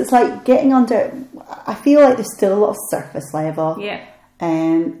 because it's like getting under. I feel like there's still a lot of surface level. Yeah.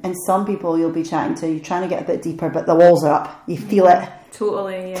 And some people you'll be chatting to, you're trying to get a bit deeper, but the walls are up. You feel it.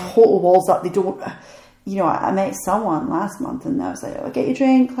 Totally. Yeah. Total walls up. They don't. You know, I met someone last month, and I was like, "Oh, get your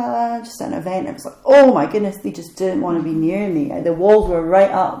drink, just at an event." And it was like, oh my goodness, they just didn't want to be near me. The walls were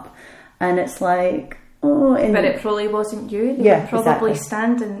right up, and it's like, oh. But it probably wasn't you. They were probably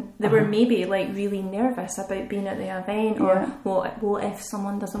standing. They were maybe like really nervous about being at the event, or what if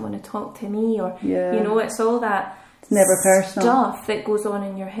someone doesn't want to talk to me, or you know, it's all that. It's never personal stuff that goes on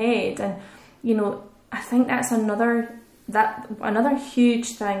in your head, and you know, I think that's another huge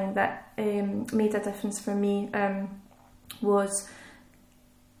thing that made a difference for me was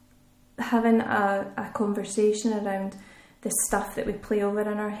having a conversation around the stuff that we play over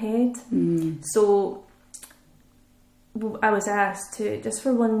in our head. So I was asked to, just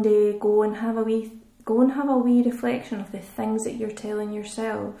for one day, go and have a wee reflection of the things that you're telling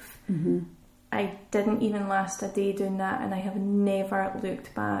yourself. I didn't even last a day doing that, and I have never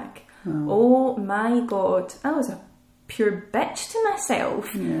looked back. Oh my God, I was a pure bitch to myself.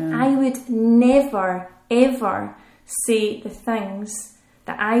 I would never ever say the things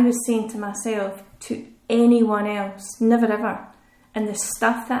that I was saying to myself to anyone else, never ever. And the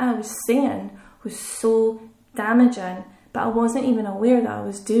stuff that I was saying was so damaging, but I wasn't even aware that I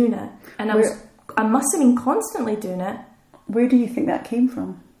was doing it, and I must have been constantly doing it. Where do you think that came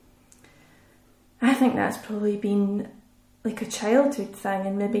from? I think that's probably been like a childhood thing,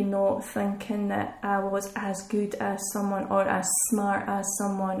 and maybe not thinking that I was as good as someone, or as smart as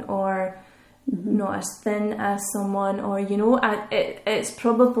someone, or not as thin as someone, or, you know, it's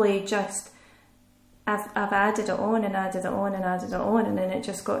probably just I've added it on and added it on and added it on, and then it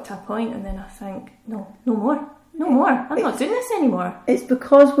just got to a point, and then I think, no more, I'm not doing this anymore. It's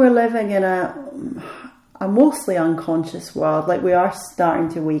because we're living in a mostly unconscious world. Like, we are starting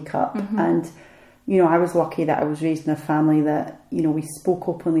to wake up, and you know, I was lucky that I was raised in a family that, you know, we spoke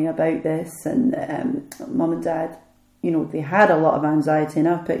openly about this, and mum and dad, you know, they had a lot of anxiety, and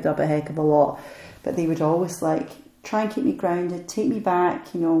I've picked up a heck of a lot, but they would always like try and keep me grounded, take me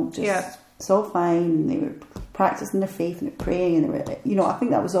back, you know, just it's all fine. And they were practicing their faith and they were praying, and they were, you know, I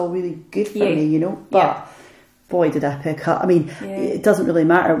think that was all really good for me, you know, but boy, did I pick up. I mean, it doesn't really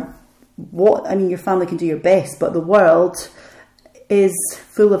matter what, I mean, your family can do your best, but the world is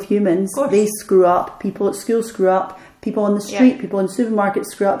full of humans. They screw up. People at school screw up. People on the street, people in supermarkets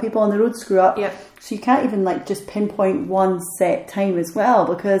screw up. People on the road screw up. So you can't even like just pinpoint one set time as well,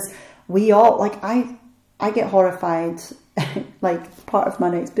 because we all, like, I get horrified. Like, part of my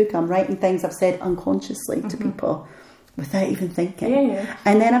next book, I'm writing things I've said unconsciously to people without even thinking.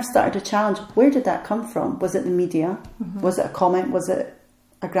 And then I've started to challenge, where did that come from? Was it the media? Was it a comment? Was it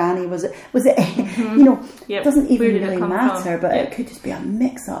a granny? Was it you know, it doesn't even really matter, but it could just be a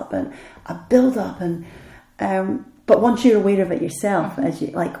mix up and a build up, and but once you're aware of it yourself, as you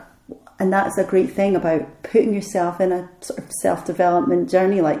like, and that's a great thing about putting yourself in a sort of self-development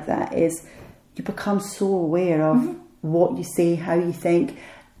journey like that, is you become so aware of what you say, how you think.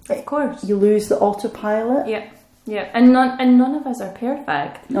 Of course, you lose the autopilot. And none of us are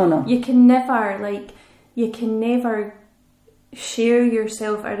perfect. No, you can never share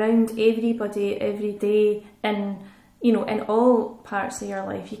yourself around everybody every day, and, you know, in all parts of your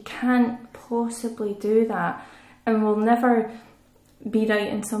life. You can't possibly do that, and we'll never be right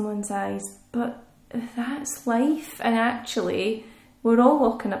in someone's eyes, but that's life. And actually, we're all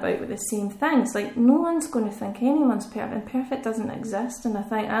walking about with the same things. Like, no one's going to think anyone's perfect, and perfect doesn't exist. And I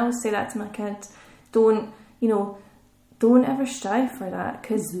think I always say that to my kids, don't ever strive for that,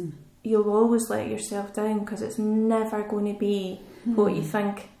 because you'll always let yourself down, because it's never going to be what you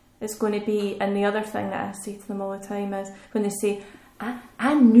think it's going to be. And the other thing that I say to them all the time is, when they say,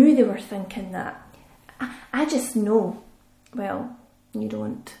 I knew they were thinking that, I just know. Well, you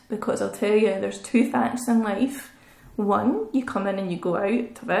don't, because I'll tell you, there's two facts in life. One, you come in and you go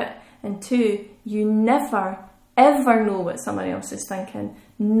out of it, and two, you never ever know what someone else is thinking.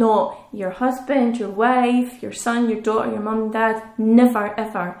 Not your husband, your wife, your son, your daughter, your mum and dad. Never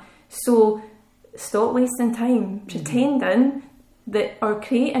ever. So stop wasting time pretending that, or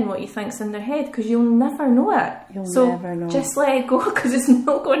creating what you think's in their head, because you'll never know it. You'll never know. Just let it go, because it's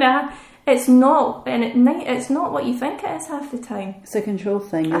not gonna it's not, and at night it's not what you think it is half the time. It's a control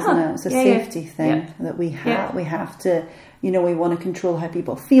thing, isn't it? It's a safety thing that we have. We have to, we want to control how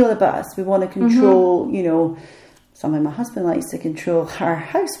people feel about us. We want to control, something my husband likes to control our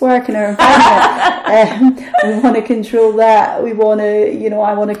housework and our environment. We want to control that. We want to,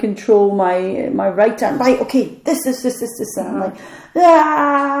 I want to control my right arm. Right, okay, this. And I'm like,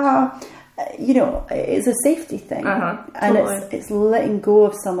 it's a safety thing. And totally. it's letting go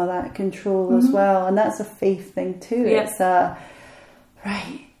of some of that control as well. And that's a faith thing too. Yeah. It's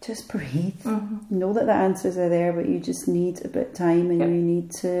right, just breathe. Know that the answers are there, but you just need a bit of time and you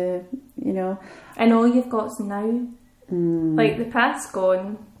need to, And all you've got is now. Like the past's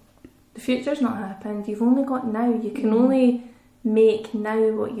gone, the future's not happened. You've only got now. You can only make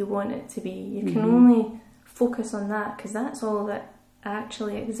now what you want it to be. You can only focus on that, because that's all that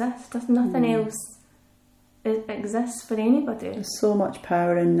actually exists. There's nothing else exists for anybody. There's so much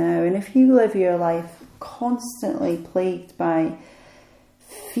power in now, and if you live your life constantly plagued by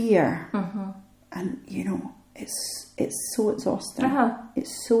fear, and it's so exhausting.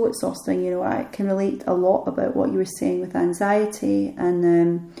 It's so exhausting. I can relate a lot about what you were saying with anxiety,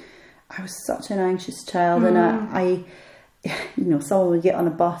 and I was such an anxious child, and I someone would get on a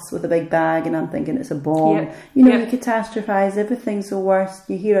bus with a big bag and I'm thinking it's a bomb. You catastrophize, everything's the worst.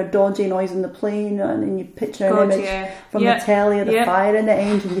 You hear a dodgy noise on the plane and then you picture an image from the telly of the fire in the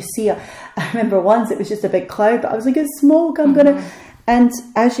engine. You see I remember once it was just a big cloud, but I was like, it's smoke, I'm gonna. And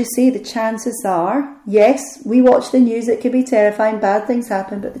as you say, the chances are, yes, we watch the news, it could be terrifying, bad things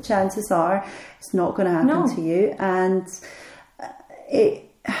happen, but the chances are it's not going to happen to you. And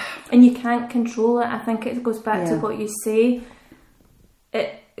and you can't control it. I think it goes back to what you say.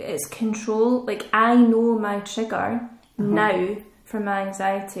 It's control. Like, I know my trigger now for my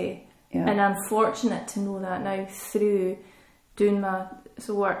anxiety, and I'm fortunate to know that now through doing my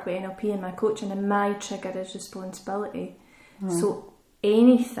work with NLP and my coaching, and my trigger is responsibility. So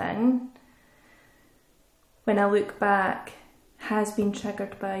anything, when I look back, has been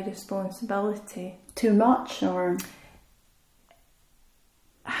triggered by responsibility. Too much, or?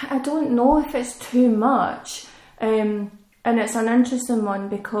 I don't know if it's too much. And it's an interesting one,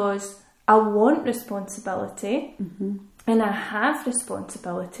 because I want responsibility, and I have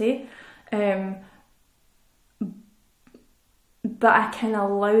responsibility, but I can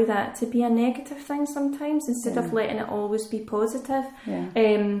allow that to be a negative thing sometimes instead of letting it always be positive.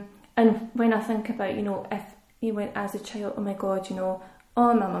 And when I think about, if you went as a child, oh my God,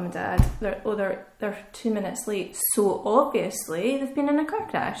 my mum and dad, they're 2 minutes late, so obviously they've been in a car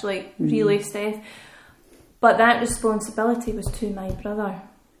crash, like really, Steph. But that responsibility was to my brother.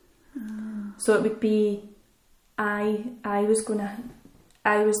 So it would be, I was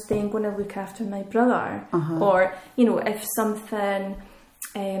then going to look after my brother, or if something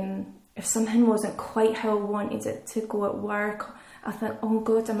wasn't quite how I wanted it to go at work, I thought, oh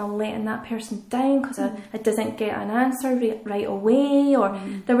God, am I letting that person down because I didn't get an answer right away? Or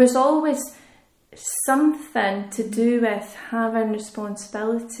there was always something to do with having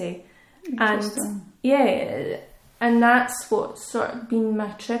responsibility. And and that's what's sort of been my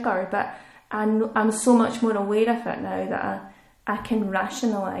trigger. But I'm so much more aware of it now that I can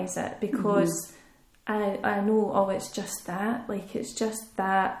rationalise it, because I know, oh, it's just that. Like, it's just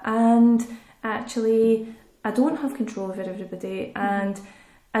that. And actually, I don't have control over everybody, and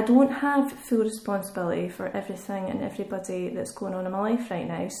I don't have full responsibility for everything and everybody that's going on in my life right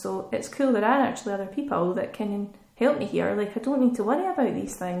now. So it's cool there are actually other people that can help me here. Like, I don't need to worry about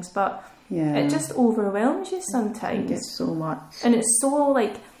these things, but it just overwhelms you sometimes. You get so much. And it's so,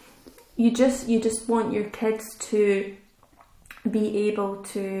 like, you just want your kids to be able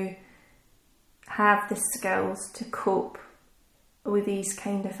to have the skills to cope with these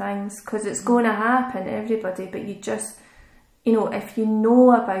kind of things, because it's going to happen to everybody. But you just, if you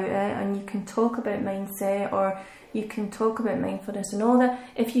know about it and you can talk about mindset, or you can talk about mindfulness and all that,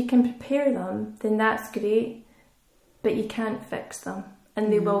 if you can prepare them, then that's great. But you can't fix them,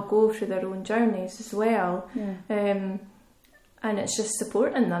 and they will go through their own journeys as well. And it's just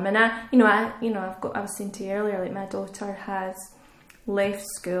supporting them. And I was saying to you earlier, like, my daughter has left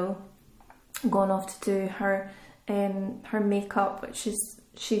school, gone off to do her makeup, which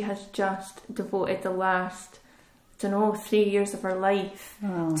she has just devoted the last, 3 years of her life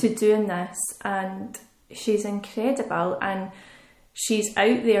to doing this, and she's incredible, and she's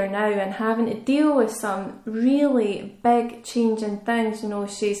out there now and having to deal with some really big changing things.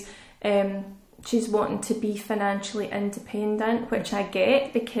 She's wanting to be financially independent, which I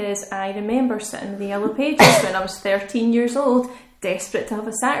get, because I remember sitting with the Yellow Pages when I was 13 years old, desperate to have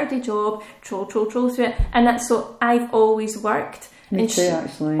a Saturday job, troll through it. And that's so I've always worked, Me too,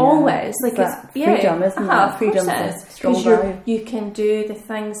 actually. Always. Like it's freedom, isn't it? Freedom is strong value. You can do the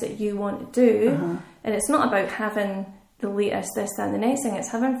things that you want to do, and it's not about having the latest this, that and the next thing. It's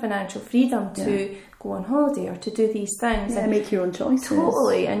having financial freedom to go on holiday or to do these things and make your own choices.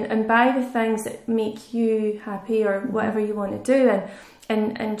 Totally, and buy the things that make you happy or whatever you want to do.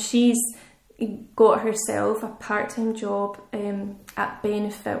 And she's got herself a part-time job at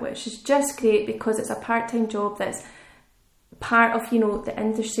Benefit, which is just great because it's a part-time job that's part of, you know, the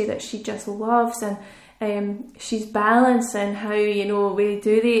industry that she just loves, and she's balancing how, you know, we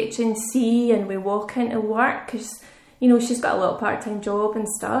do the HNC and we walk into work, because, you know, she's got a little part-time job and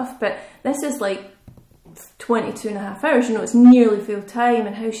stuff, but this is like 22 and a half hours, you know, it's nearly full time,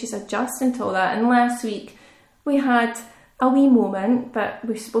 and how she's adjusting to all that. And last week we had a wee moment, but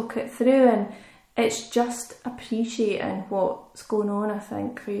we spoke it through, and it's just appreciating what's going on, I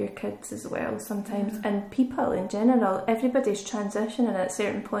think, for your kids as well sometimes, and people in general. Everybody's transitioning at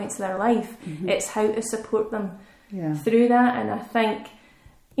certain points of their life. It's how to support them through that. And I think,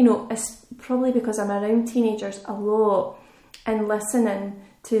 you know, it's probably because I'm around teenagers a lot and listening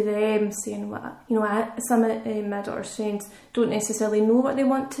to them saying what, you know, some of my daughter's friends don't necessarily know what they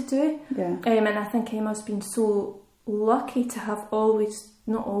want to do. And I think Emma's been so lucky to have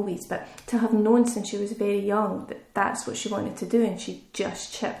not always, but to have known since she was very young that that's what she wanted to do, and she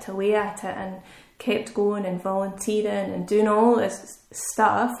just chipped away at it and kept going and volunteering and doing all this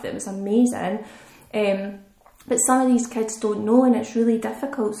stuff that was amazing. But some of these kids don't know, and it's really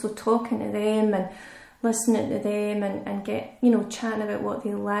difficult. So talking to them and listening to them and get, you know, chatting about what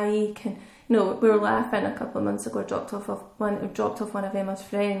they like. And, you know, we were laughing a couple of months ago, dropped off one of Emma's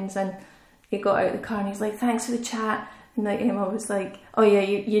friends, and he got out of the car and he's like, thanks for the chat. And like Emma was like, oh yeah,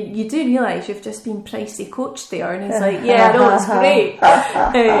 you do realise you've just been pricey coached there? And he's like, yeah, I know, it's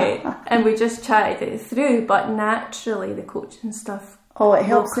great. And we just chatted it through, but naturally the coaching stuff it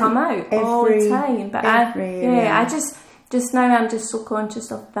helps will come out all the time. But I just now I'm just so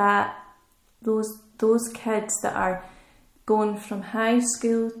conscious of that, those kids that are going from high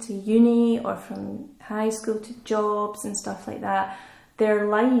school to uni or from high school to jobs and stuff like that, their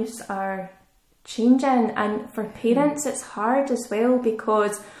lives are changing, and for parents it's hard as well,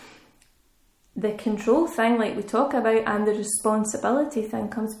 because the control thing, like we talk about, and the responsibility thing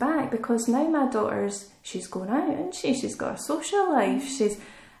comes back, because now my daughter's, she's going out and she's got a social life,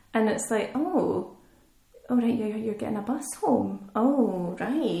 and it's like, oh right, you're getting a bus home. Oh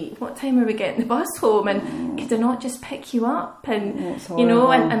right, what time are we getting the bus home? And could I not just pick you up? And you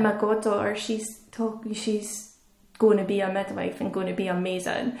know, and my goddaughter, she's going to be a midwife and going to be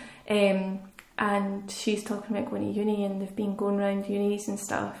amazing. And she's talking about going to uni, and they've been going around unis and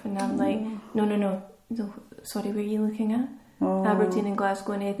stuff, and I'm like, no, sorry, where are you looking at? Aberdeen and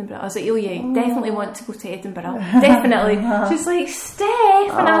Glasgow and Edinburgh. I was like, oh yeah, you definitely want to go to Edinburgh, definitely. She's like, Steph,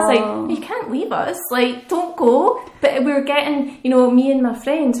 and I was like, you can't leave us, like, don't go. But we're getting, you know, me and my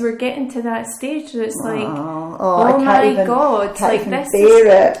friends, we're getting to that stage where it's like, oh my god, like this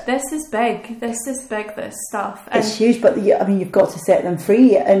is big, this stuff. And it's huge, but I mean, you've got to set them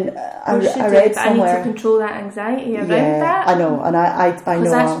free. And I read somewhere, I need to control that anxiety around that. I know, and I know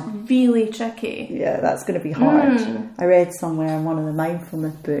that's really tricky. Yeah, that's going to be hard. I read somewhere in one of the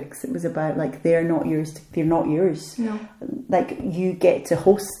mindfulness books, it was about like, they're not yours. No. Like, you get to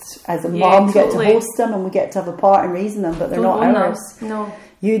host as a mom, you get to host them, and we get to have a part in raising them, but they're not ours. No.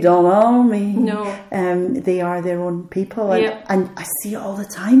 You don't own me. No. They are their own people. And I see it all the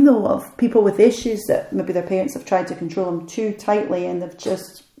time though, of people with issues that maybe their parents have tried to control them too tightly, and they've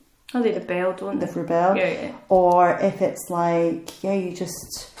just... Oh, they rebelled, don't they? They've rebelled. Yeah. Or if it's like, you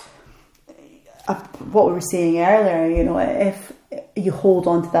just... what we were saying earlier, you know, if you hold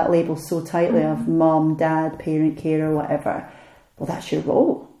on to that label so tightly of mom, dad, parent, carer, whatever, well, that's your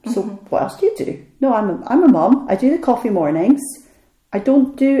role. So what else do you do? No, I'm a mom. I do the coffee mornings. I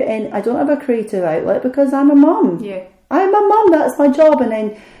don't have a creative outlet because I'm a mum. Yeah. I'm a mum, that's my job. And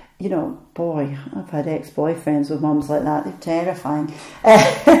then, you know, boy, I've had ex-boyfriends with mums like that. They're terrifying.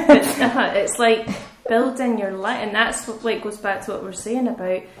 It's like building your life, and that's what, like, goes back to what we're saying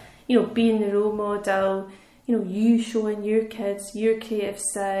about, you know, being the role model, you know, you showing your kids your creative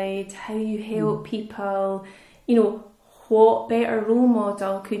side, how you help people, you know, what better role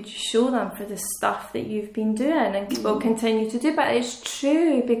model could you show them for the stuff that you've been doing and will continue to do? But it's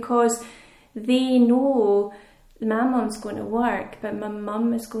true, because they know my mum's going to work, but my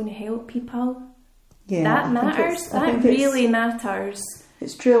mum is going to help people. Yeah, that matters. That really matters.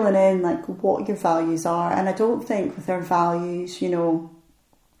 It's drilling in like what your values are, and I don't think with our values, you know,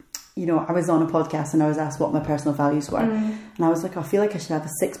 I was on a podcast and I was asked what my personal values were, and I was like, I feel like I should have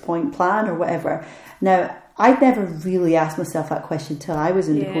a 6-point plan or whatever. Now, I'd never really asked myself that question till I was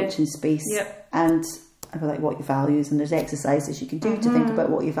in the Yeah. coaching space. Yep. And I'd be like, what are your values? And there's exercises you can do to think about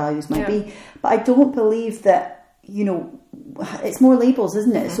what your values might Yeah. be. But I don't believe that, you know, it's more labels,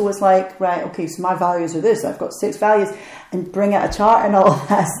 isn't it? So it's like, right, okay, so my values are this. I've got 6 values, and bring out a chart and all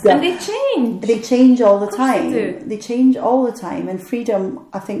that stuff. And they change. They change all the Of course time. they do. They change all the time. And freedom,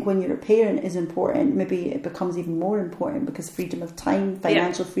 I think, when you're a parent is important. Maybe it becomes even more important because freedom of time,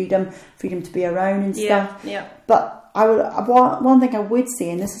 financial freedom, freedom to be around and stuff. Yeah. But one thing I would say,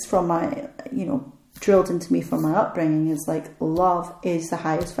 and this is from my, you know, drilled into me from my upbringing, is like love is the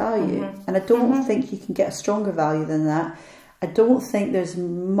highest value. And I don't think you can get a stronger value than that. I don't think there's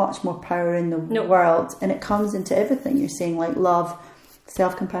much more power in the world, and it comes into everything. You're saying like love,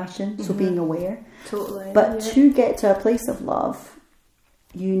 self-compassion, so being aware. Totally. But to get to a place of love,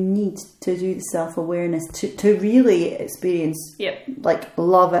 you need to do the self-awareness to really experience like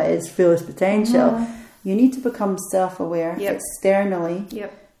love at its fullest potential. You need to become self-aware externally,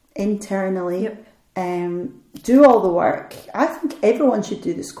 internally, do all the work. I think everyone should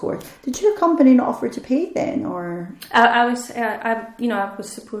do this course. Did your company not offer to pay then, or? I was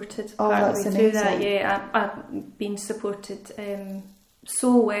supported partly that's through that. amazing. Yeah, I've been supported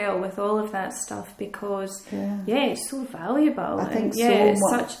so well with all of that stuff because it's so valuable. I think it's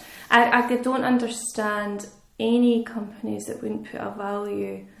much. I don't understand any companies that wouldn't put a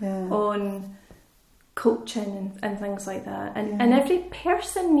value on coaching and things like that, and every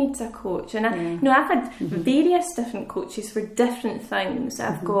person needs a coach, and I've had various different coaches for different things.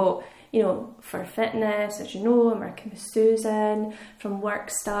 I've got, you know, for fitness, as you know, I'm working with Susan. From work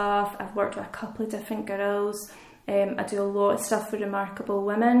stuff, I've worked with a couple of different girls. I do a lot of stuff for Remarkable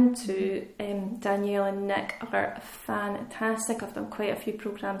Women too. Danielle and Nick are fantastic. I've done quite a few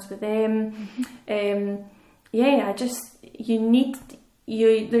programs with them.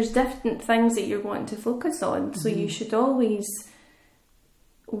 There's different things that you're wanting to focus on, so you should always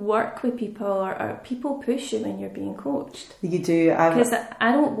work with people, or people push you when you're being coached. You do. Because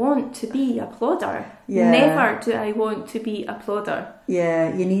I don't want to be a plodder. Yeah. Never do I want to be a plodder.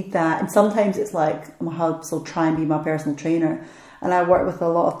 Yeah, you need that. And sometimes it's like, my hubs will try and be my personal trainer. And I work with a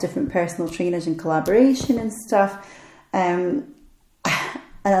lot of different personal trainers in collaboration and stuff. And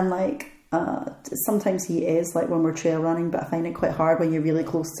I'm like, sometimes he is, like when we're trail running, but I find it quite hard when you're really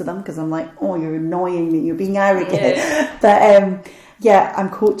close to them, because I'm like, oh, you're annoying me, you're being arrogant. But I'm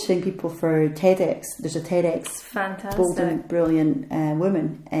coaching people for TEDx. There's a TEDx Fantastic. Bold and Brilliant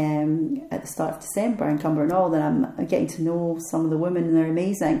woman at the start of December in Cumbernauld, and I'm getting to know some of the women, and they're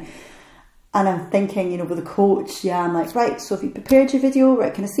amazing. And I'm thinking, you know, with a coach, I'm like, right, so have you prepared your video?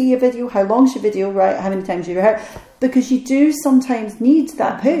 Right, can I see your video? How long's your video? Right, how many times have you rehearsed? Because you do sometimes need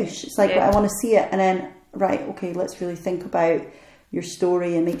that push. It's like, I want to see it. And then, right, okay, let's really think about your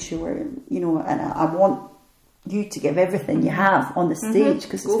story and make sure, you know, and I want you to give everything you have on the stage,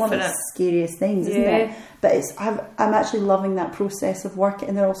 because it's one of the scariest things, isn't it? But I'm actually loving that process of working,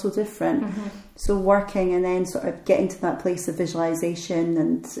 and they're all so different. So working and then sort of getting to that place of visualization,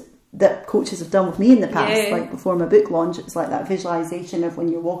 and that coaches have done with me in the past, like before my book launch, it's like that visualization of when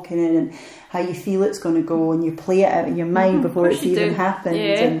you're walking in and how you feel it's going to go, and you play it out in your mind before it's even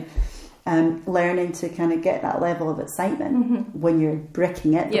happened, and learning to kind of get that level of excitement when you're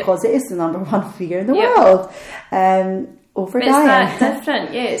bricking it, because it is the number one fear in the world, over but dying. It's that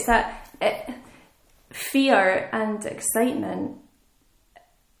different, it's that fear and excitement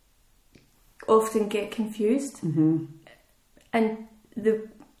often get confused, and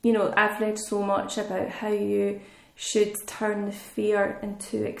I've read so much about how you should turn the fear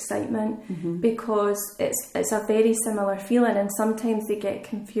into excitement, because it's a very similar feeling, and sometimes they get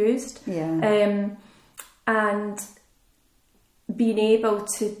confused. And being able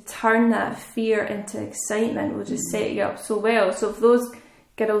to turn that fear into excitement will just set you up so well. So if those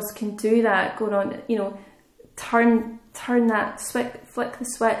girls can do that, going on, you know, turn that switch, flick the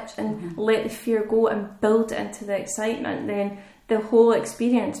switch, and let the fear go and build it into the excitement, then the whole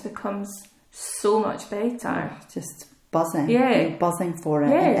experience becomes so much better. Just buzzing. You're buzzing for it.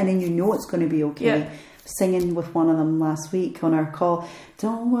 And then you know it's going to be okay. Singing with one of them last week on our call,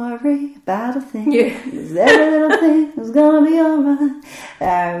 don't worry about a thing, because every little thing is going to be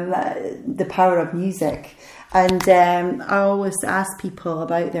alright. The power of music. And I always ask people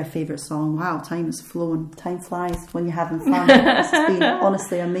about their favourite song. Wow, time has flown. Time flies when you're having fun. It's been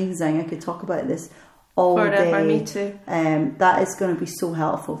honestly amazing. I could talk about this all day. Me too. That is going to be so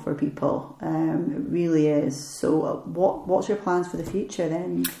helpful for people. It really is. So what's your plans for the future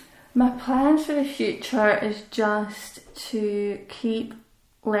then? My plan for the future is just to keep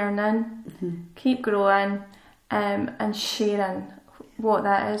learning, keep growing, and sharing what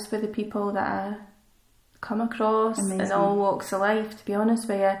that is with the people that I come across Amazing. in all walks of life, to be honest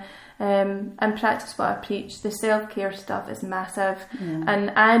with you. And practice what I preach. The self-care stuff is massive. Yeah.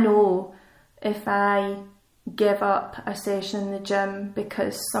 And I know if I give up a session in the gym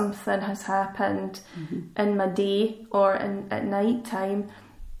because something has happened in my day or at night time,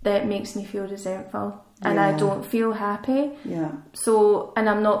 that makes me feel resentful. And I don't feel happy. Yeah. So, and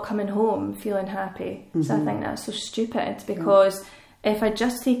I'm not coming home feeling happy. So I think that's so stupid, because if I'd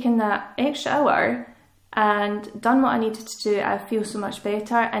just taken that extra hour and done what I needed to do, I feel so much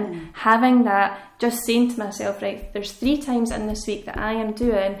better. And having that, just saying to myself, right, there's 3 times in this week that I am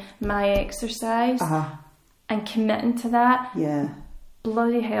doing my exercise and committing to that. Yeah.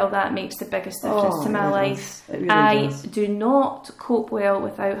 Bloody hell, that makes the biggest difference to my life. It really I does. do not cope well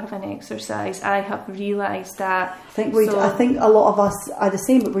without having exercise. I have realised that. I think I think a lot of us are the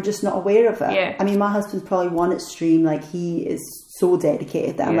same, but we're just not aware of it. Yeah. I mean, my husband's probably one extreme. Like, he is so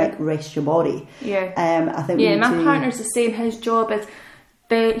dedicated that I'm like, rest your body. Yeah. I think. Yeah, my partner's the same. His job is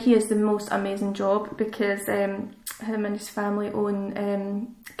he has the most amazing job, because him and his family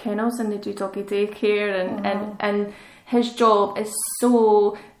own kennels, and they do doggy daycare, and his job is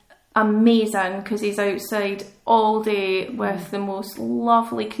so amazing, because he's outside all day with the most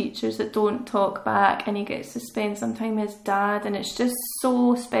lovely creatures that don't talk back, and he gets to spend some time with his dad, and it's just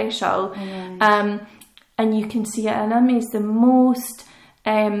so special. And you can see it in him. He's the most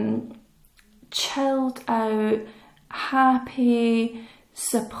chilled out, happy,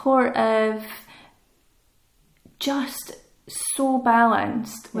 supportive, just so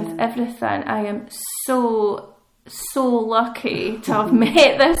balanced with everything. I am so lucky to have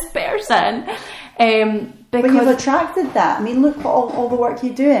met this person. But you've attracted that. I mean, look at all the work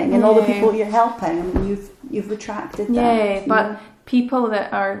you're doing and all the people you're helping. I mean, you've attracted that. Yeah, but people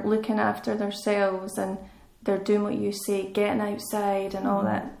that are looking after themselves and they're doing what you say, getting outside and all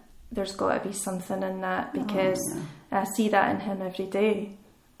that, there's got to be something in that, because I see that in him every day.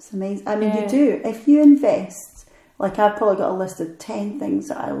 It's amazing. I mean, you do. If you invest, like, I've probably got a list of 10 things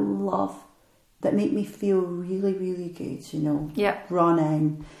that I love that make me feel really, really good, you know. Yeah.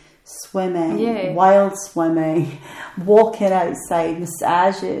 Running, swimming, wild swimming, walking outside,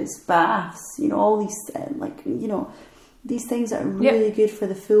 massages, baths, you know, all these, like, you know, these things that are really good for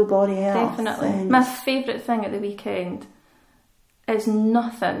the full body health. Definitely. And my favourite thing at the weekend is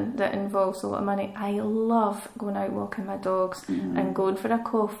nothing that involves a lot of money. I love going out walking my dogs and going for a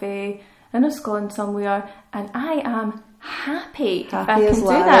coffee in a scone somewhere, and I am happy if I can do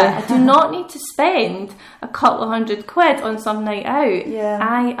that. I do not need to spend a couple of £100 on some night out. Yeah.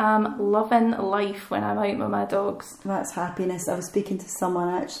 I am loving life when I'm out with my dogs. That's happiness. I was speaking to someone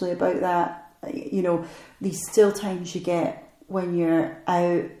actually about that. You know, these still times you get when you're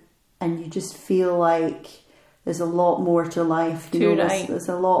out and you just feel like there's a lot more to life. You know,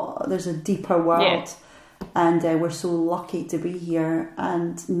 there's a deeper world. Yeah. And we're so lucky to be here,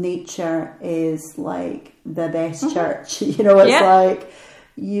 and nature is like the best church. You know, it's like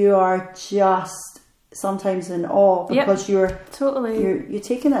you are just sometimes in awe, because you're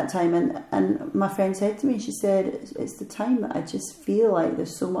taking that time. And my friend said to me, she said, it's the time that I just feel like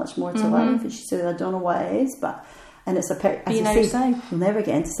there's so much more to life. And she said, I don't know what it is, and it's being outside. You'll never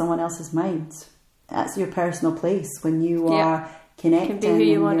get into someone else's mind. That's your personal place when you are connecting. Can be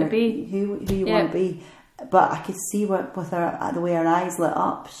who you want to be. Who you want to be. But I could see with the way her eyes lit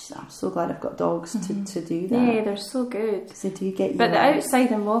up. I'm so glad I've got dogs to do that. Yeah, they're so good. Because they do get you. But the outside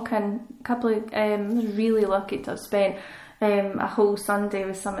and walking, a couple of, I was really lucky to have spent a whole Sunday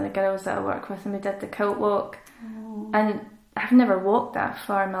with some of the girls that I work with, and we did the kilt walk. And I've never walked that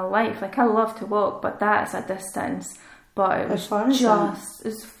far in my life. Like, I love to walk, but that's a distance. But it was it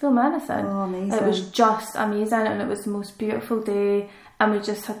was full marathon. Oh, amazing. It was just amazing, and it was the most beautiful day. And we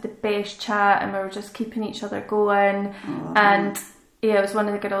just had the best chat, and we were just keeping each other going. And it was one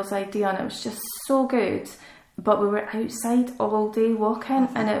of the girls' idea, and it was just so good. But we were outside all day walking,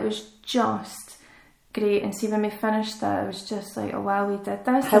 and it was just great. And see, when we finished that, it was just like, oh wow, we did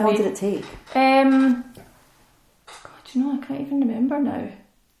this. How long did it take? God, do you know, I can't even remember now.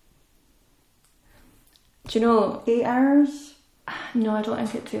 Do you know? 8 hours? No, I don't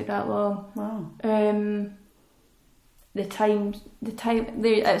think it took that long. Wow. The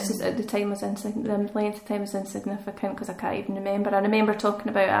length of time was insignificant, because I can't even remember. I remember talking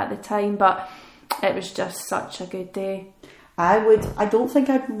about it at the time, but it was just such a good day. I'm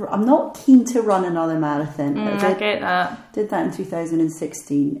not keen to run another marathon. I get that. Did that in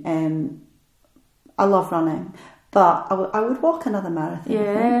 2016. I love running, but I would walk another marathon.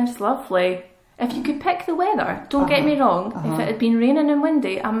 Yeah, it's lovely. If you could pick the weather, don't get me wrong, if it had been raining and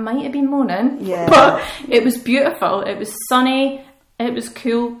windy, I might have been moaning, but it was beautiful, it was sunny, it was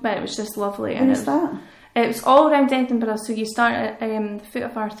cool, but it was just lovely. Where's that? It was all around Edinburgh, so you start at the foot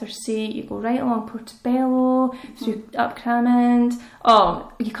of Arthur's Seat, you go right along Portobello, through up Cramond. Oh,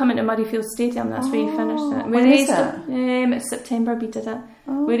 you come into Murrayfield Stadium, that's where you finished it. When is it? It's September we did it.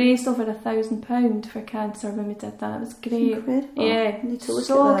 We raised over £1,000 for cancer when we did that. It was great. Incredible. Yeah, Need to look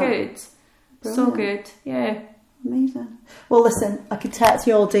so at that. good. So good, yeah. Amazing. Well, listen, I could chat to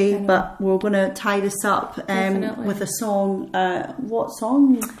you all day, but we're going to tie this up with a song. What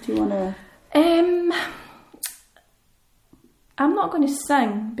song do you want to... I'm not going to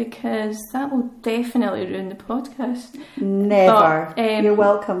sing because that will definitely ruin the podcast. Never. But, you're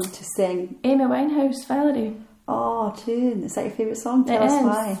welcome to sing. Amy Winehouse, Valerie. Oh, tune. Is that your favourite song? Tell us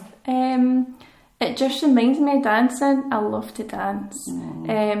why. It just reminds me of dancing. I love to dance.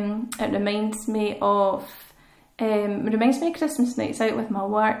 It reminds me of Christmas nights out with my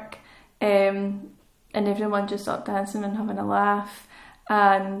work, and everyone just up dancing and having a laugh.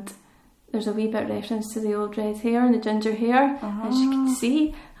 And there's a wee bit of reference to the old red hair and the ginger hair, as you can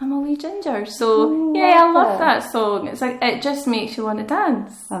see, I'm a wee ginger. So I love that song. It's like it just makes you want to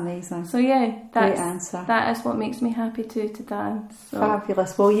dance. Amazing. So yeah, great answer. That is what makes me happy to dance. So.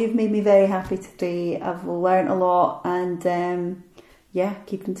 Fabulous. Well, you've made me very happy today. I've learnt a lot, and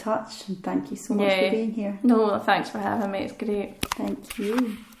keep in touch. And thank you so much for being here. No, thanks for having me. It's great. Thank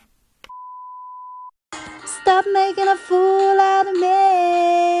you. Stop making a fool out of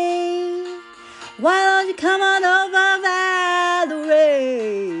me. Why don't you come on over,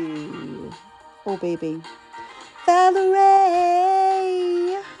 Valerie? Oh, baby. Valerie.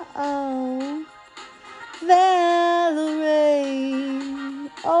 Oh. Valerie.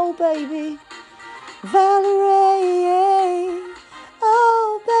 Oh, baby. Valerie.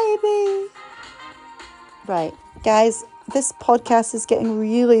 Oh, baby. Right, guys. This podcast is getting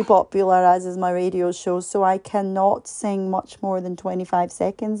really popular, as is my radio show, so I cannot sing much more than 25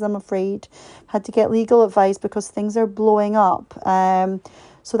 seconds, I'm afraid. Had to get legal advice because things are blowing up.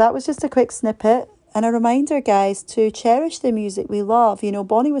 So that was just a quick snippet. And a reminder, guys, to cherish the music we love. You know,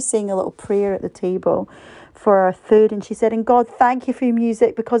 Bonnie was saying a little prayer at the table for our food, and she said, "And God, thank you for your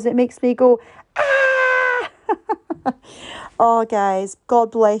music because it makes me go, ah!" Oh, guys,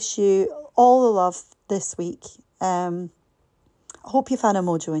 God bless you. All the love this week. I hope you've had a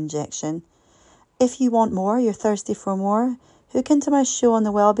mojo injection. If you want more, you're thirsty for more, hook into my show on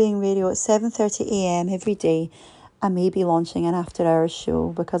the Wellbeing Radio at 7:30 a.m. every day. I may be launching an after-hours show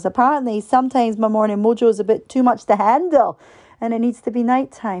because apparently sometimes my morning mojo is a bit too much to handle and it needs to be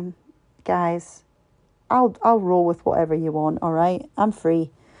nighttime. Guys, I'll roll with whatever you want, all right? I'm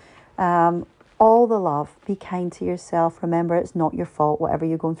free. All the love. Be kind to yourself. Remember, it's not your fault, whatever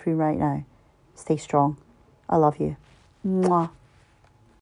you're going through right now. Stay strong. I love you. Mwah.